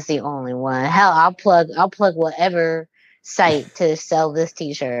Wrestling Tees is the only one. Hell, I'll plug whatever site to sell this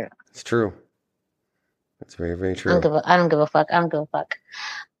T-shirt. It's true. That's very, very true. I don't give a fuck.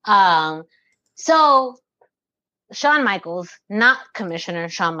 So Shawn Michaels, not Commissioner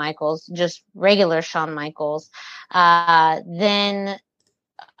Shawn Michaels, just regular Shawn Michaels. Then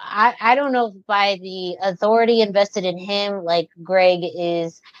I don't know if by the authority invested in him, like Greg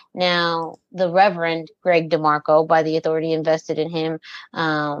is now the Reverend Greg DeMarco, by the authority invested in him,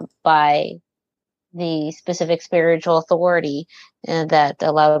 by the specific spiritual authority that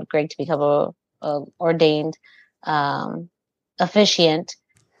allowed Greg to become a ordained officiant.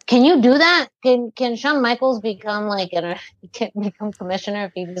 Can you do that? Can Shawn Michaels become become commissioner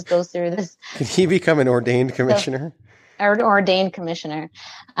if he just goes through this? Can he become an ordained commissioner? Ordained commissioner.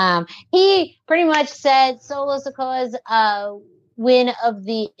 He pretty much said Solo Sikoa's win of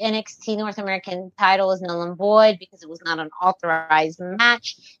the NXT North American title is null and void because it was not an authorized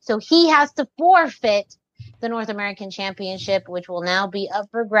match. So he has to forfeit the North American Championship, which will now be up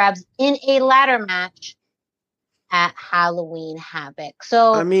for grabs in a ladder match at Halloween Havoc.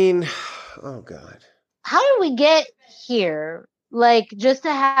 So, I mean, oh God. How did we get here? Like, just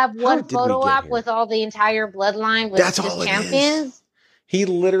to have one photo op with all the entire bloodline with That's just all champions? Is. He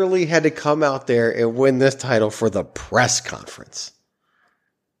literally had to come out there and win this title for the press conference.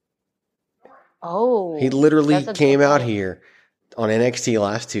 Oh. He literally came out here on NXT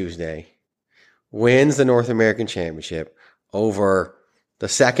last Tuesday, wins the North American Championship over the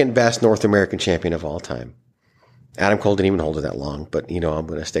second best North American champion of all time. Adam Cole didn't even hold it that long, but, I'm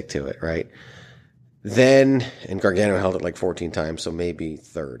going to stick to it, right? Then, and Gargano held it like 14 times, so maybe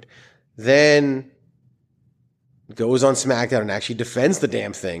third. Then goes on SmackDown and actually defends the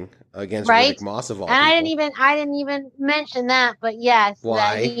damn thing against Riddick Moss of all people. And I didn't even mention that, but yes.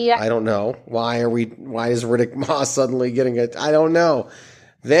 Why? I don't know. Why is Riddick Moss suddenly getting it? I don't know.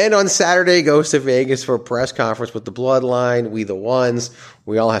 Then on Saturday goes to Vegas for a press conference with the Bloodline. We the ones.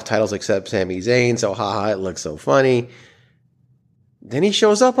 We all have titles except Sami Zayn, so haha, it looks so funny. Then he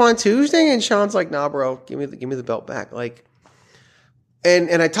shows up on Tuesday and Shawn's like, nah, bro, give me the belt back. Like,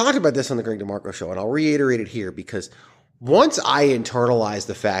 and I talked about this on the Greg DeMarco show, and I'll reiterate it here because once I internalized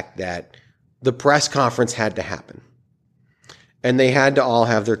the fact that the press conference had to happen, and they had to all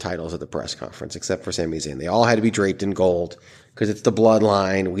have their titles at the press conference, except for Sami Zayn. They all had to be draped in gold because it's the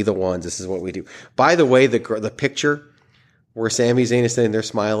Bloodline. We the ones. This is what we do. By the way, the picture where Sami Zayn is sitting there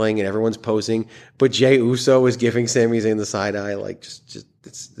smiling and everyone's posing, but Jey Uso is giving Sami Zayn the side eye. Like, just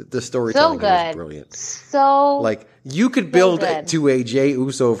it's the storytelling is brilliant. So like you could build to a Jey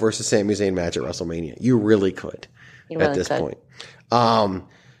Uso versus Sami Zayn match at WrestleMania. You really could at this point.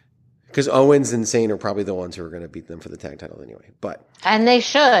 Because Owens and Zayn are probably the ones who are going to beat them for the tag title anyway. And they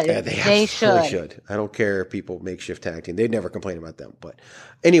should. Yeah, they should. I don't care if people makeshift tag team. They'd never complain about them. But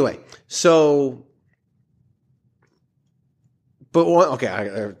anyway, so... But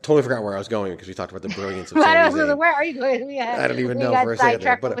I totally forgot where I was going because we talked about the brilliance of Sami Zayn. Where are you going? I don't even know for a second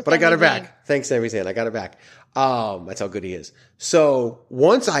there. But I got it back. Thanks, Sami Zayn. I got it back. That's how good he is. So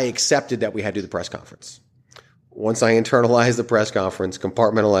once I accepted that we had to do the press conference, once I internalize the press conference,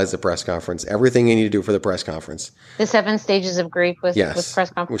 compartmentalize the press conference, everything you need to do for the press conference. The 7 stages of grief with press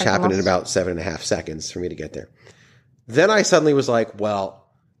conference. Which happened in about 7.5 seconds for me to get there. Then I suddenly was like, well,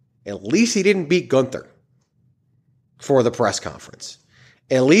 at least he didn't beat Gunther for the press conference.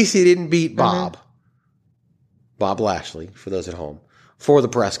 At least he didn't beat Bob Lashley, for those at home, for the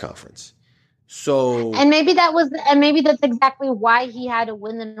press conference. So, and maybe that's exactly why he had to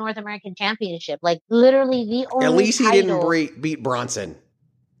win the North American Championship. Like literally the only. At least he title. didn't beat Bronson,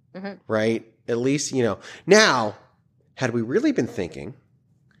 right? At least Now, had we really been thinking,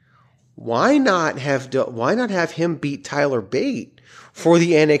 why not have him beat Tyler Bate for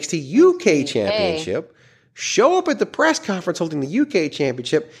the NXT UK Championship? Show up at the press conference holding the UK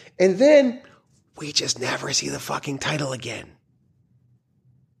Championship, and then we just never see the fucking title again.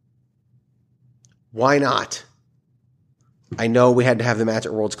 Why not? I know we had to have the match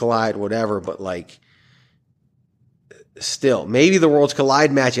at Worlds Collide, whatever, but still, maybe the Worlds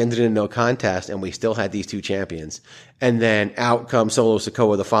Collide match ended in no contest and we still had these 2 champions. And then out comes Solo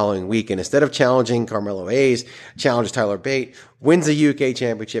Sikoa the following week. And instead of challenging Carmelo Hayes, challenges Tyler Bate, wins the UK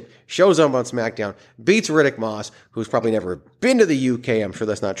Championship, shows up on SmackDown, beats Riddick Moss, who's probably never been to the UK. I'm sure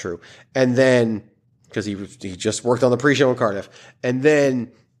that's not true. And then, because he just worked on the pre-show in Cardiff. And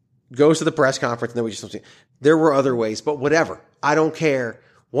then goes to the press conference, and then we just there were other ways, but whatever. I don't care.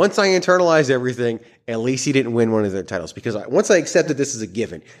 Once I internalized everything, at least he didn't win one of their titles, because once I accepted this as a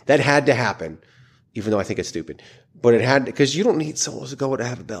given, that had to happen, even though I think it's stupid. But it had to, because you don't need Solo Sikoa to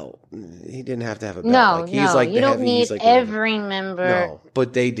have a belt. He didn't have to have a belt. No, you don't need every member. No,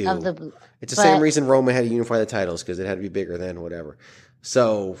 but they do. It's the same reason Roman had to unify the titles, because it had to be bigger than whatever.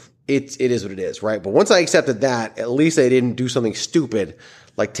 So it is what it is, right? But once I accepted that, at least I didn't do something stupid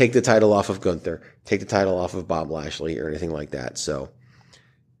like take the title off of Gunther, take the title off of Bob Lashley, or anything like that. So,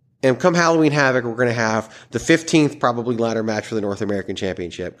 and come Halloween Havoc, we're going to have the 15th probably ladder match for the North American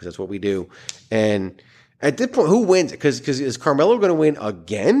Championship, because that's what we do. And at this point, who wins? Because is Carmelo going to win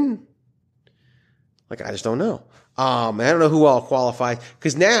again? I just don't know. I don't know who all qualifies.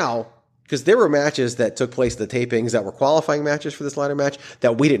 Because there were matches that took place at the tapings that were qualifying matches for this ladder match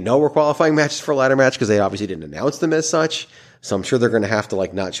that we didn't know were qualifying matches for a ladder match, because they obviously didn't announce them as such. So I'm sure they're going to have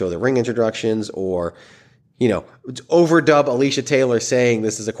to not show the ring introductions, or, overdub Alicia Taylor saying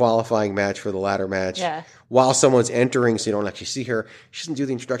this is a qualifying match for the ladder match while someone's entering, so you don't actually see her. She doesn't do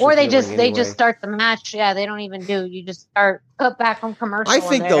the introduction. Or they just start the match. Yeah, they don't even do. You just cut back from commercial. I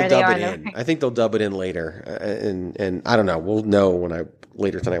think they'll dub it in. I think they'll dub it in later, and I don't know. We'll know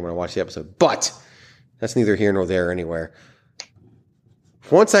later tonight when I watch the episode. But that's neither here nor there anywhere.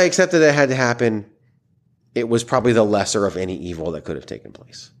 Once I accepted that had to happen, it was probably the lesser of any evil that could have taken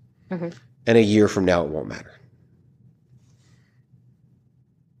place. Mm-hmm. And a year from now, it won't matter.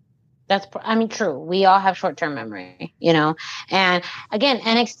 True. We all have short-term memory, and again,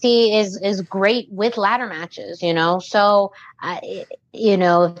 NXT is great with ladder matches, so,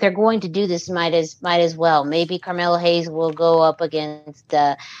 if they're going to do this, might as well. Maybe Carmelo Hayes will go up against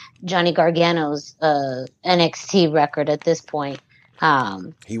Johnny Gargano's NXT record at this point.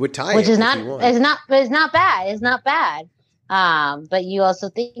 He would tie which it, is not bad. But you also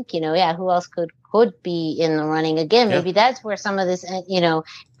think, who else could be in the running again? Maybe that's where some of this,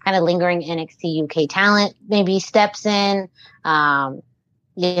 kind of lingering NXT UK talent maybe steps in.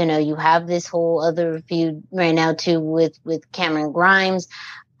 You have this whole other feud right now too with Cameron Grimes,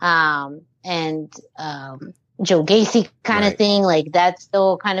 and Joe Gacy kind of thing. That's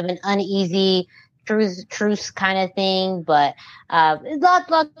still kind of an uneasy truce kind of thing, but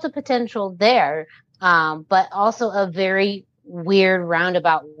lots of potential there. But also a very weird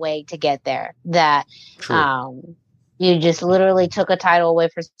roundabout way to get there. That you just literally took a title away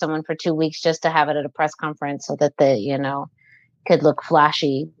from someone for 2 weeks just to have it at a press conference so that they, could look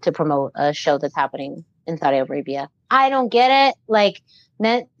flashy to promote a show that's happening in Saudi Arabia. I don't get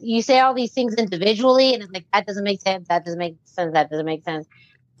it. You say all these things individually, and it's that doesn't make sense. That doesn't make sense. That doesn't make sense.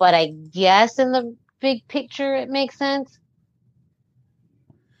 But I guess in the big picture, it makes sense.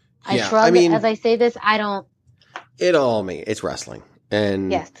 I shrug as I say this. I don't. It's wrestling.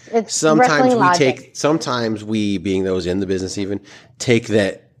 And yes, it's sometimes we, being those in the business even, take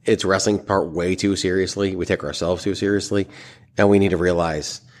that it's wrestling part way too seriously. We take ourselves too seriously, and we need to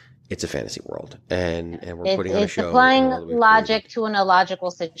realize it's a fantasy world, and we're putting on a show. It's applying logic to an illogical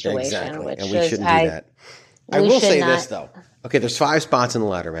situation. Exactly, and we shouldn't do that. I will say this, though. Okay, there's 5 spots in the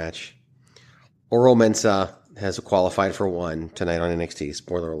ladder match. Oro Mensah has qualified for 1 tonight on NXT.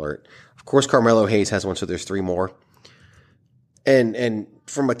 Spoiler alert. Of course, Carmelo Hayes has 1, so there's 3 more. And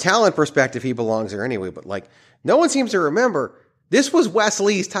from a talent perspective, he belongs there anyway. But no one seems to remember, this was Wes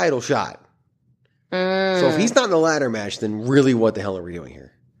Lee's title shot. So if he's not in the ladder match, then really what the hell are we doing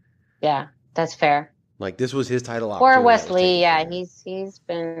here? Yeah, that's fair. Like, this was his title opportunity. Or Wesley, yeah, he's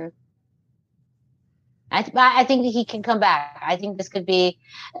been... I think that he can come back. I think this could be...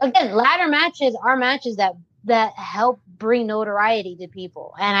 Again, ladder matches are matches that help bring notoriety to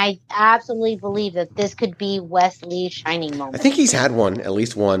people. And I absolutely believe that this could be Wesley's shining moment. I think he's had at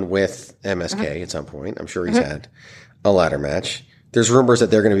least one with MSK at some point. I'm sure he's had a ladder match. There's rumors that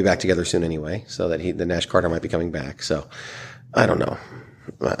they're going to be back together soon anyway, so that the Nash Carter might be coming back. So I don't know.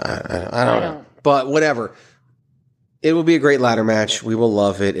 I don't know. But whatever. It will be a great ladder match. We will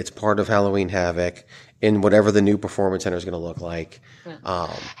love it. It's part of Halloween Havoc in whatever the new Performance Center is going to look like.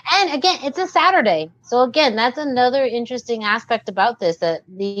 And again, it's a Saturday. So again, that's another interesting aspect about this, that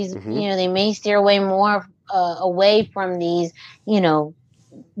these, they may steer away more away from these,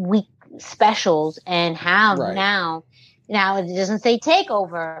 week specials and have now it doesn't say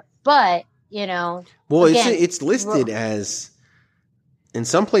takeover, but, Well, again, it's listed as, in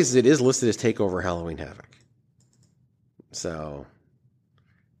some places it is listed as Takeover Halloween Havoc. So,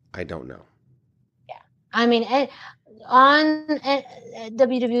 I don't know. Yeah. I mean, on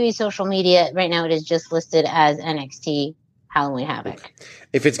WWE social media right now, it is just listed as NXT Halloween Havoc.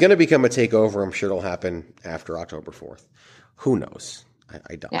 If it's going to become a takeover, I'm sure it'll happen after October 4th. Who knows?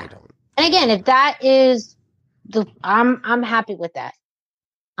 I don't. And again, if that is I'm happy with that.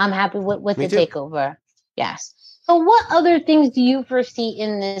 I'm happy with the takeover. Yes. So what other things do you foresee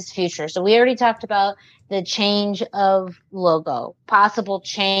in this future? So we already talked about the change of logo, possible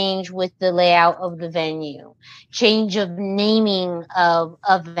change with the layout of the venue, change of naming of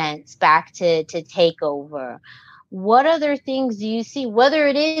events back to takeover. What other things do you see, whether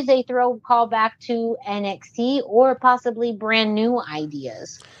it is a call back to NXT or possibly brand new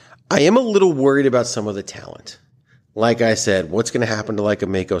ideas? I am a little worried about some of the talent. Like I said, what's going to happen to like a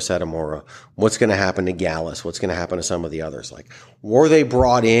Mako Satomura? What's going to happen to Gallus? What's going to happen to some of the others? Like, were they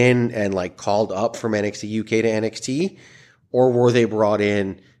brought in and like called up from NXT UK to NXT? Or were they brought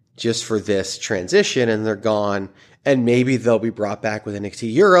in just for this transition and they're gone and maybe they'll be brought back with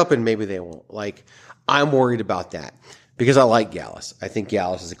NXT Europe and maybe they won't? Like, I'm worried about that because I like Gallus. I think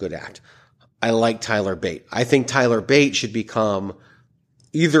Gallus is a good act. I like Tyler Bate. I think Tyler Bate should become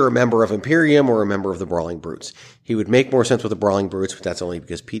either a member of Imperium or a member of the Brawling Brutes. He would make more sense with the Brawling Brutes, but that's only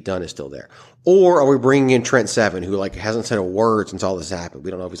because Pete Dunne is still there. Or are we bringing in Trent Seven, who like hasn't said a word since all this happened?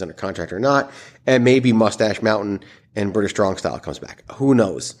 We don't know if he's under contract or not. And maybe Mustache Mountain and British Strong Style comes back. Who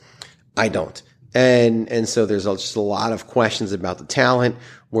knows? I don't. And so there's just a lot of questions about the talent,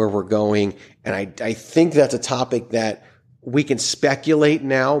 where we're going. And I think that's a topic that we can speculate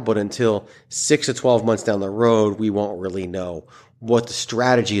now, but until 6 to 12 months down the road, we won't really know what the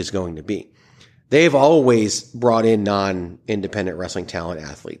strategy is going to be. They've always brought in non-independent wrestling talent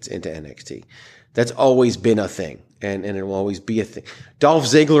athletes into NXT. That's always been a thing, and it will always be a thing. Dolph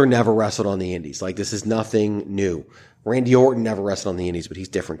Ziggler never wrestled on the indies. Like, this is nothing new. Randy Orton never wrestled on the indies, but he's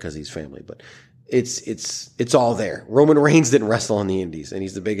different because he's family. But it's all there. Roman Reigns didn't wrestle on the indies, and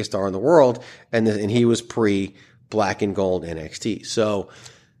he's the biggest star in the world, and he was pre-black and gold NXT. So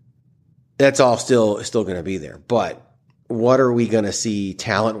that's all still going to be there. But what are we going to see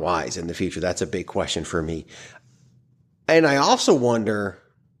talent-wise in the future? That's a big question for me. And I also wonder,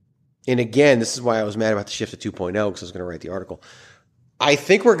 and again, this is why I was mad about the shift to 2.0, because I was going to write the article. I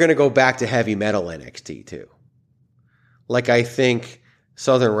think we're going to go back to heavy metal NXT too. Like, I think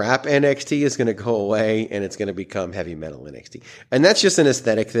Southern Rap NXT is going to go away and it's going to become heavy metal NXT. And that's just an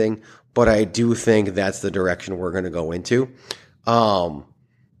aesthetic thing, but I do think that's the direction we're going to go into.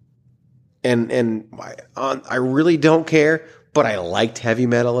 And I really don't care, but I liked heavy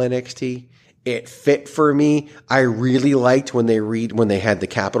metal NXT. It fit for me. I really liked when they had the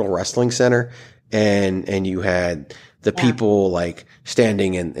Capitol Wrestling Center and you had the people like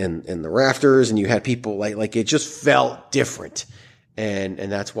standing in the rafters and you had people like it just felt different.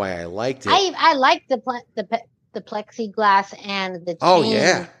 And that's why I liked it. I liked the plexiglass and the chain. Oh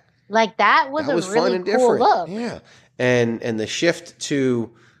yeah. Like that was a really cool look. Yeah. And the shift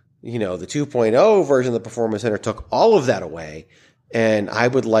to the 2.0 version of the Performance Center took all of that away. And I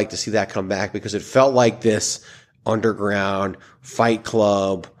would like to see that come back because it felt like this underground fight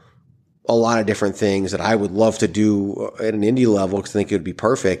club, a lot of different things that I would love to do at an indie level because I think it would be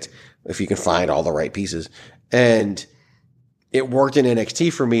perfect if you can find all the right pieces. And it worked in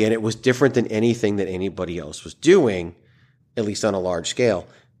NXT for me, and it was different than anything that anybody else was doing, at least on a large scale.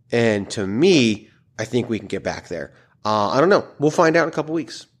 And to me, I think we can get back there. I don't know. We'll find out in a couple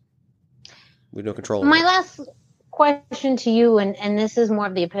weeks. We have no control. My last question to you, and this is more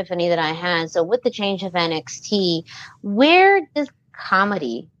of the epiphany that I had. So with the change of NXT, where does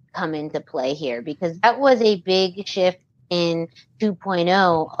comedy come into play here, because that was a big shift in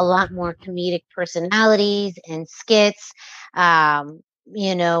 2.0, a lot more comedic personalities and skits,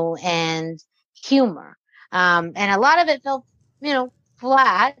 you know, and humor. And a lot of it felt, you know,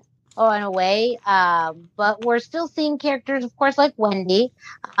 flat in a way. But we're still seeing characters, of course, like Wendy,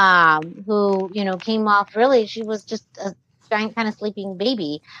 who, you know, came off really, she was just a giant kind of sleeping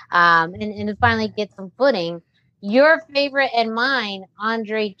baby, and finally get some footing. Your favorite and mine,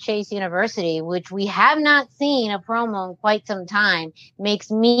 Andre Chase University, which we have not seen a promo in quite some time,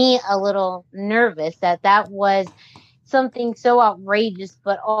 makes me a little nervous that was something so outrageous,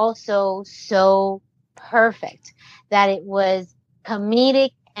 but also so perfect, that it was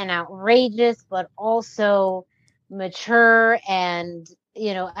comedic and outrageous, but also mature. And,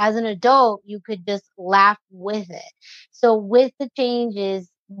 you know, as an adult, you could just laugh with it. So with the changes,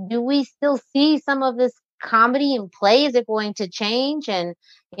 do we still see some of this comedy in play? Is it going to change? And,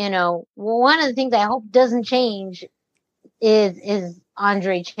 you know, one of the things I hope doesn't change is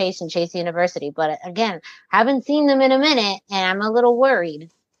Andre Chase and Chase University. But again, haven't seen them in a minute, and I'm a little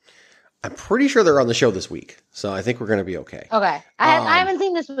worried. I'm pretty sure they're on the show this week, so I think we're going to be okay. Okay. I haven't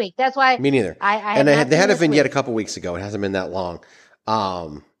seen this week. That's why. Me neither. They had a vignette a couple weeks ago. It hasn't been that long.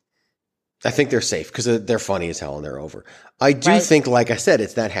 I think they're safe because they're funny as hell and they're over. I do think, like I said,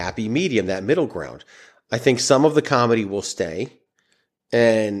 it's that happy medium, that middle ground. I think some of the comedy will stay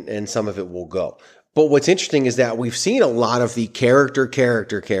and some of it will go. But what's interesting is that we've seen a lot of the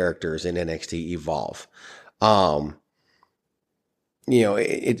characters in NXT evolve. You know,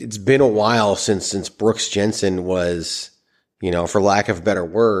 it's been a while since Brooks Jensen was, you know, for lack of a better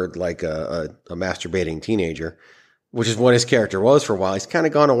word, like a masturbating teenager, which is what his character was for a while. He's kind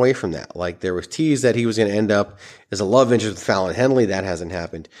of gone away from that. Like, there was tease that he was going to end up as a love interest with Fallon Henley. That hasn't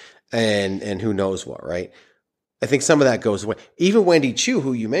happened. And who knows what, right? I think some of that goes away. Even Wendy Chu,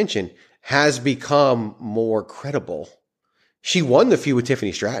 who you mentioned, has become more credible. She won the feud with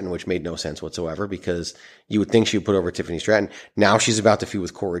Tiffany Stratton, which made no sense whatsoever, because you would think she would put over Tiffany Stratton. Now she's about to feud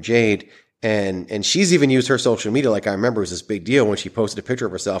with Cora Jade. And she's even used her social media. Like, I remember it was this big deal when she posted a picture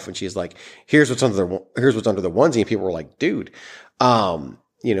of herself and she's like, here's what's under the onesie. And people were like, dude,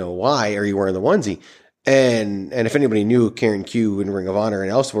 you know, why are you wearing the onesie? And if anybody knew Karen Q in Ring of Honor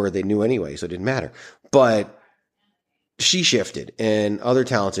and elsewhere, they knew anyway, so it didn't matter. But she shifted and other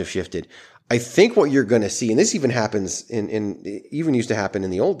talents have shifted. I think what you're going to see, and this even happens even used to happen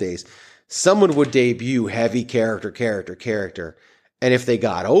in the old days, someone would debut heavy character. And if they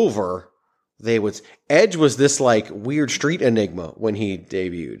got over, they would. Edge was this like weird street enigma when he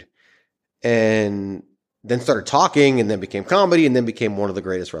debuted and then started talking and then became comedy and then became one of the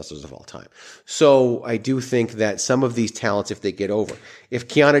greatest wrestlers of all time. So I do think that some of these talents, if they get over, if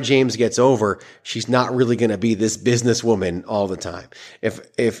Kiana James gets over, she's not really going to be this businesswoman all the time.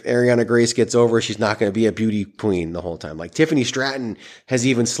 If Ariana Grace gets over, she's not going to be a beauty queen the whole time. Like Tiffany Stratton has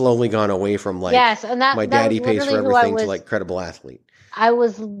even slowly gone away from like, yes, and my daddy pays for everything to like credible athlete. I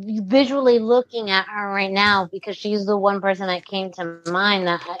was visually looking at her right now because she's the one person that came to mind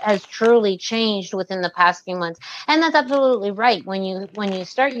that has truly changed within the past few months. And that's absolutely right. When you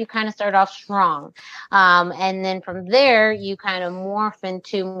start, you kind of start off strong. And then from there, you kind of morph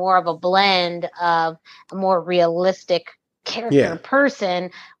into more of a blend of a more realistic character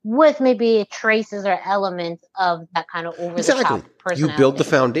person with maybe traces or elements of that kind of over the top personality. You build the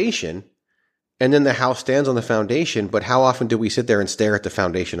foundation. And then the house stands on the foundation, but how often do we sit there and stare at the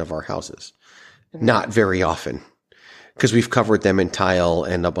foundation of our houses? Mm-hmm. Not very often, because we've covered them in tile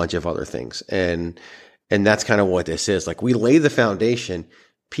and a bunch of other things. And that's kind of what this is. Like, we lay the foundation,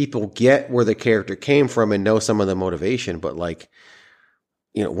 people get where the character came from and know some of the motivation, but like,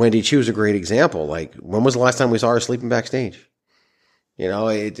 you know, Wendy Chu is a great example. Like, when was the last time we saw her sleeping backstage? You know,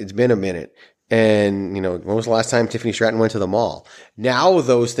 it's been a minute. And, you know, when was the last time Tiffany Stratton went to the mall? Now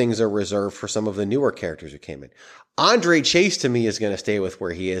those things are reserved for some of the newer characters who came in. Andre Chase, to me, is going to stay with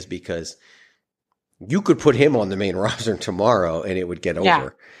where he is because you could put him on the main roster tomorrow and it would get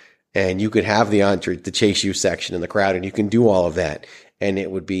over. And you could have the Chase U section in the crowd and you can do all of that. And it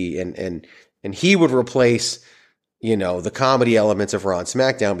would be, and he would replace, you know, the comedy elements of Raw and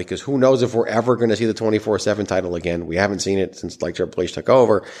SmackDown, because who knows if we're ever going to see the 24/7 title again. We haven't seen it since like Triple H took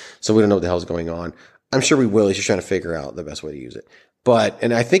over, so we don't know what the hell's going on. I'm sure we will. He's just trying to figure out the best way to use it. But,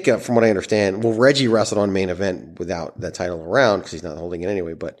 and I think from what I understand, well, Reggie wrestled on main event without that title around because he's not holding it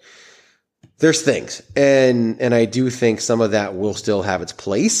anyway, but there's things. And I do think some of that will still have its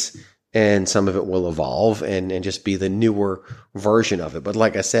place and some of it will evolve and just be the newer version of it. But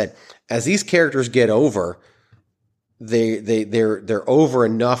like I said, as these characters get over, they're over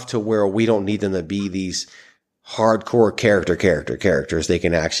enough to where we don't need them to be these hardcore characters, they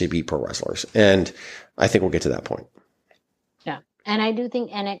can actually be pro wrestlers. And I think we'll get to that point. Yeah. And I do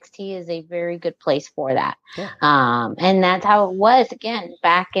think NXT is a very good place for that. Yeah. And that's how it was, again,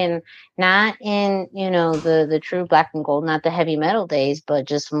 back in, not in, the true black and gold, not the heavy metal days, but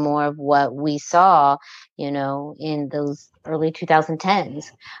just more of what we saw, in those early 2010s.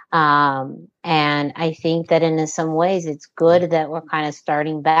 And I think that in some ways it's good that we're kind of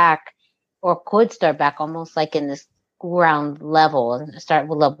starting back, or could start back almost like in this ground level, and start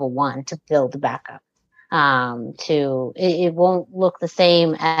with level 1 to build back up. It won't look the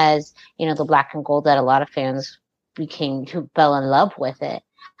same as, the black and gold that a lot of fans who fell in love with it.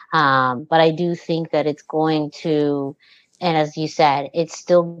 But I do think that it's going to, and as you said, it's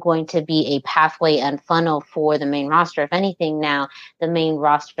still going to be a pathway and funnel for the main roster. If anything, now the main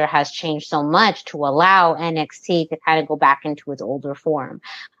roster has changed so much to allow NXT to kind of go back into its older form,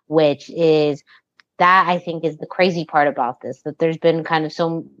 which is, that I think is the crazy part about this, that there's been kind of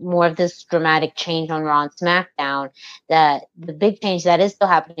so more of this dramatic change on Raw and SmackDown, that the big change that is still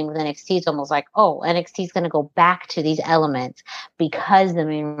happening with NXT is almost like, NXT is going to go back to these elements because the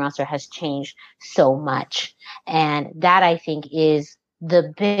main roster has changed so much. And that, I think, is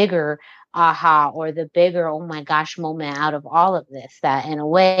the bigger aha, or the bigger, oh my gosh, moment out of all of this, that in a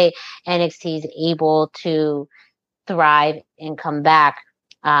way NXT is able to thrive and come back,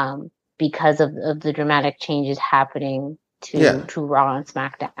 because of the dramatic changes happening to Raw and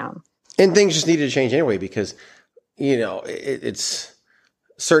SmackDown. And things just needed to change anyway, because, it's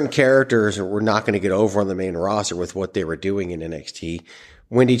certain characters were not going to get over on the main roster with what they were doing in NXT.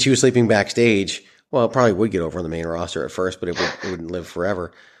 Wendy Choo sleeping backstage, well, it probably would get over on the main roster at first, but it wouldn't live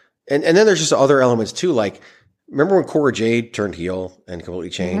forever. And then there's just other elements too. Like, remember when Cora Jade turned heel and completely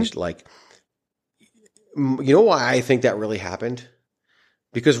changed? Mm-hmm. Like, you know why I think that really happened?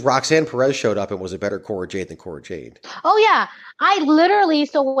 Because Roxanne Perez showed up and was a better Cora Jade than Cora Jade. Oh, yeah. I literally,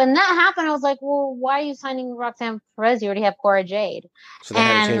 so when that happened, I was like, well, why are you signing Roxanne Perez? You already have Cora Jade. So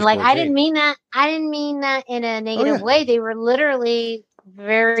and like, I didn't mean that in a negative way. They were literally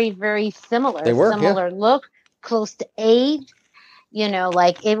very similar. They were, similar look, close to age.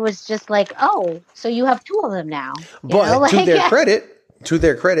 Like, it was just like, so you have two of them now. But to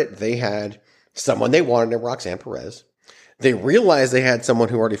their credit, they had someone they wanted in Roxanne Perez. They realized they had someone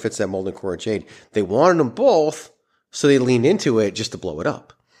who already fits that mold in Cora Jade. They wanted them both, so they leaned into it just to blow it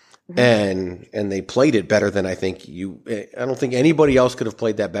up. Mm-hmm. And they played it better than I don't think anybody else could have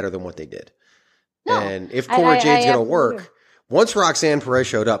played that better than what they did. No, and if Cora Jade's going to work, once Roxanne Perez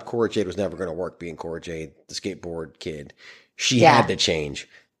showed up, Cora Jade was never going to work being Cora Jade, the skateboard kid. She had to change,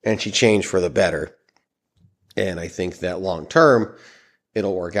 and she changed for the better. And I think that long term,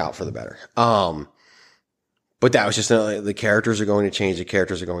 it'll work out for the better. But that was just the characters are going to change. The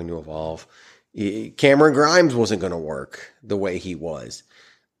characters are going to evolve. Cameron Grimes wasn't going to work the way he was.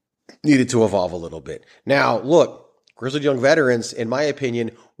 Needed to evolve a little bit. Now, look, Grizzled Young Veterans, in my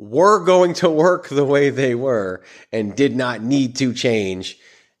opinion, were going to work the way they were and did not need to change.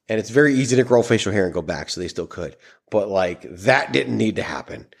 And it's very easy to grow facial hair and go back, so they still could. But, like, that didn't need to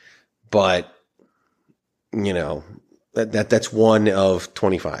happen. But, that's one of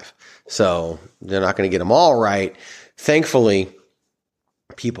 25. So they're not going to get them all right. Thankfully,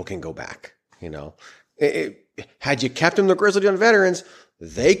 people can go back. Had you kept them the Grizzled Young Veterans,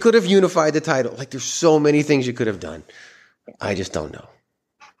 they could have unified the title. Like, there's so many things you could have done. I just don't know.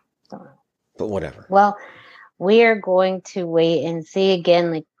 But whatever. Well, we are going to wait and see.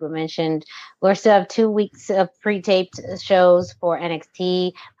 Again, like we mentioned, we'll still have 2 weeks of pre-taped shows for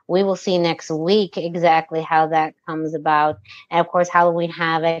NXT. We will see next week exactly how that comes about. And of course, Halloween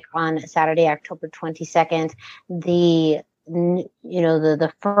Havoc on Saturday, October 22nd. The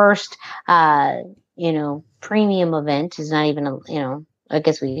first, premium event is not even I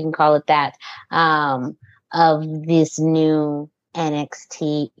guess we can call it that, of this new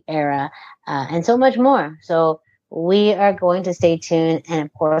NXT era, and so much more. So we are going to stay tuned. And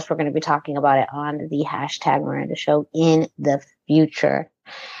of course, we're going to be talking about it on the hashtag Miranda Show in the future.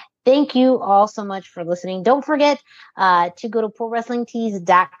 Thank you all so much for listening. Don't forget to go to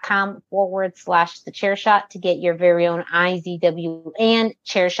ProWrestlingTees.com/TheChairShot to get your very own IZW and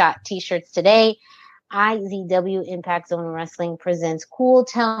Chairshot t-shirts today. IZW Impact Zone Wrestling presents Cool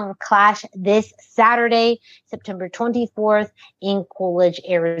Town Clash this Saturday, September 24th in Coolidge,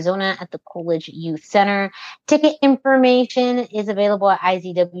 Arizona at the Coolidge Youth Center. Ticket information is available at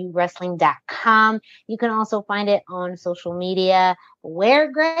IZWWrestling.com. You can also find it on social media.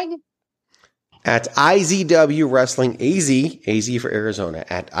 Where, Greg? At IZW Wrestling AZ for Arizona,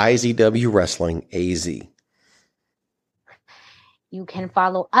 at IZW Wrestling AZ. You can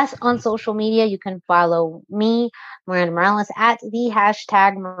follow us on social media. You can follow me, Miranda Morales, at the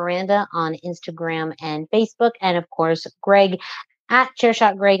hashtag Miranda on Instagram and Facebook. And of course, Greg at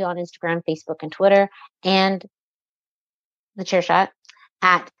Chairshot Greg on Instagram, Facebook, and Twitter. And the Chairshot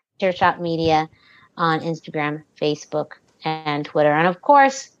at Chairshot Media on Instagram, Facebook, and Twitter. And of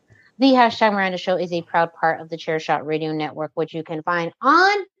course, the hashtag Miranda Show is a proud part of the Chairshot Radio Network, which you can find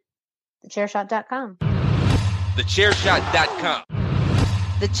on thechairshot.com. Thechairshot.com.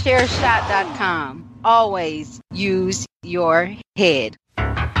 Thechairshot.com. Always use your head.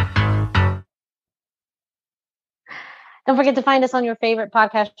 Don't forget to find us on your favorite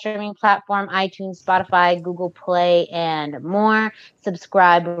podcast streaming platform, iTunes, Spotify, Google Play, and more.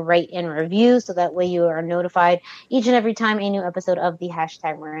 Subscribe, rate, and review so that way you are notified each and every time a new episode of the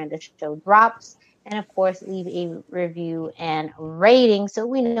hashtag Miranda Show drops. And of course, leave a review and rating so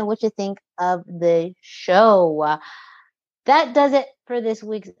we know what you think of the show. That does it for this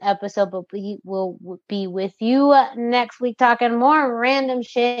week's episode, but we will be with you next week talking more random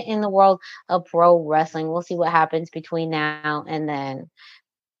shit in the world of pro wrestling. We'll see what happens between now and then.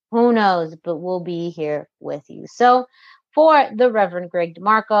 Who knows, but we'll be here with you. So for the Reverend Greg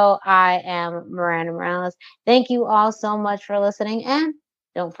DeMarco, I am Miranda Morales. Thank you all so much for listening, and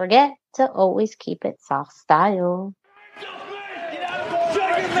don't forget to always keep it soft style.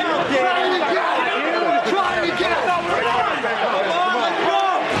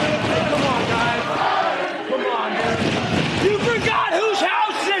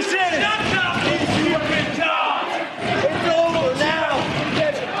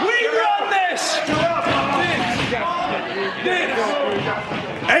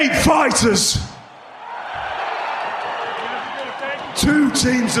 Eight fighters. 2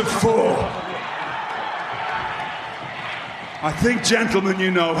 teams of 4. I think, gentlemen,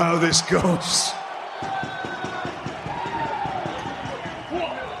 you know how this goes.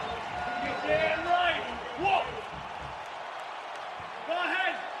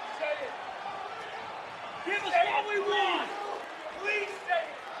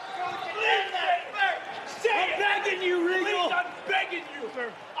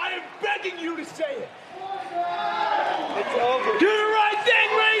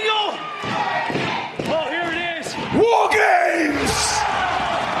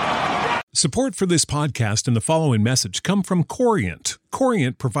 Support for this podcast and the following message come from Corient.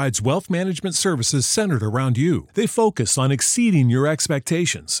 Corient provides wealth management services centered around you. They focus on exceeding your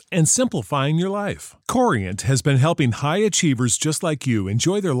expectations and simplifying your life. Corient has been helping high achievers just like you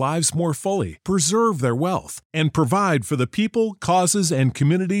enjoy their lives more fully, preserve their wealth, and provide for the people, causes, and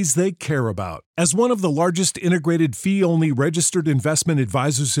communities they care about. As one of the largest integrated fee-only registered investment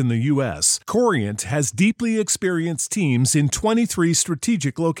advisors in the U.S., Corient has deeply experienced teams in 23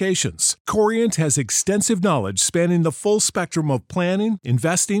 strategic locations. Corient has extensive knowledge spanning the full spectrum of planning,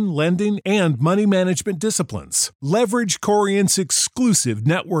 investing, lending, and money management disciplines. Leverage Corient's exclusive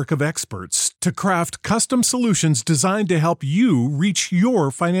network of experts to craft custom solutions designed to help you reach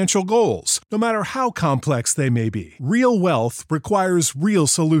your financial goals, no matter how complex they may be. Real wealth requires real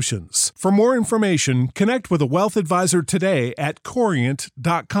solutions. For more information, connect with a wealth advisor today at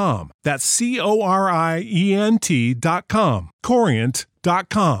Corient.com. That's Corient.com.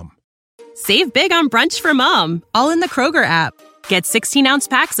 Corient.com. Save big on brunch for mom, all in the Kroger app. Get 16-ounce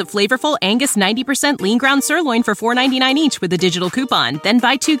packs of flavorful Angus 90% lean ground sirloin for $4.99 each with a digital coupon. Then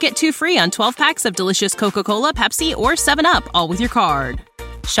buy 2, get 2 free on 12 packs of delicious Coca-Cola, Pepsi, or 7-Up, all with your card.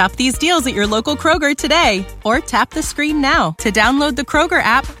 Shop these deals at your local Kroger today, or tap the screen now to download the Kroger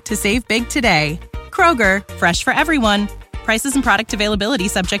app to save big today. Kroger, fresh for everyone. Prices and product availability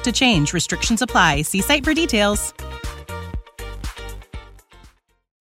subject to change. Restrictions apply. See site for details.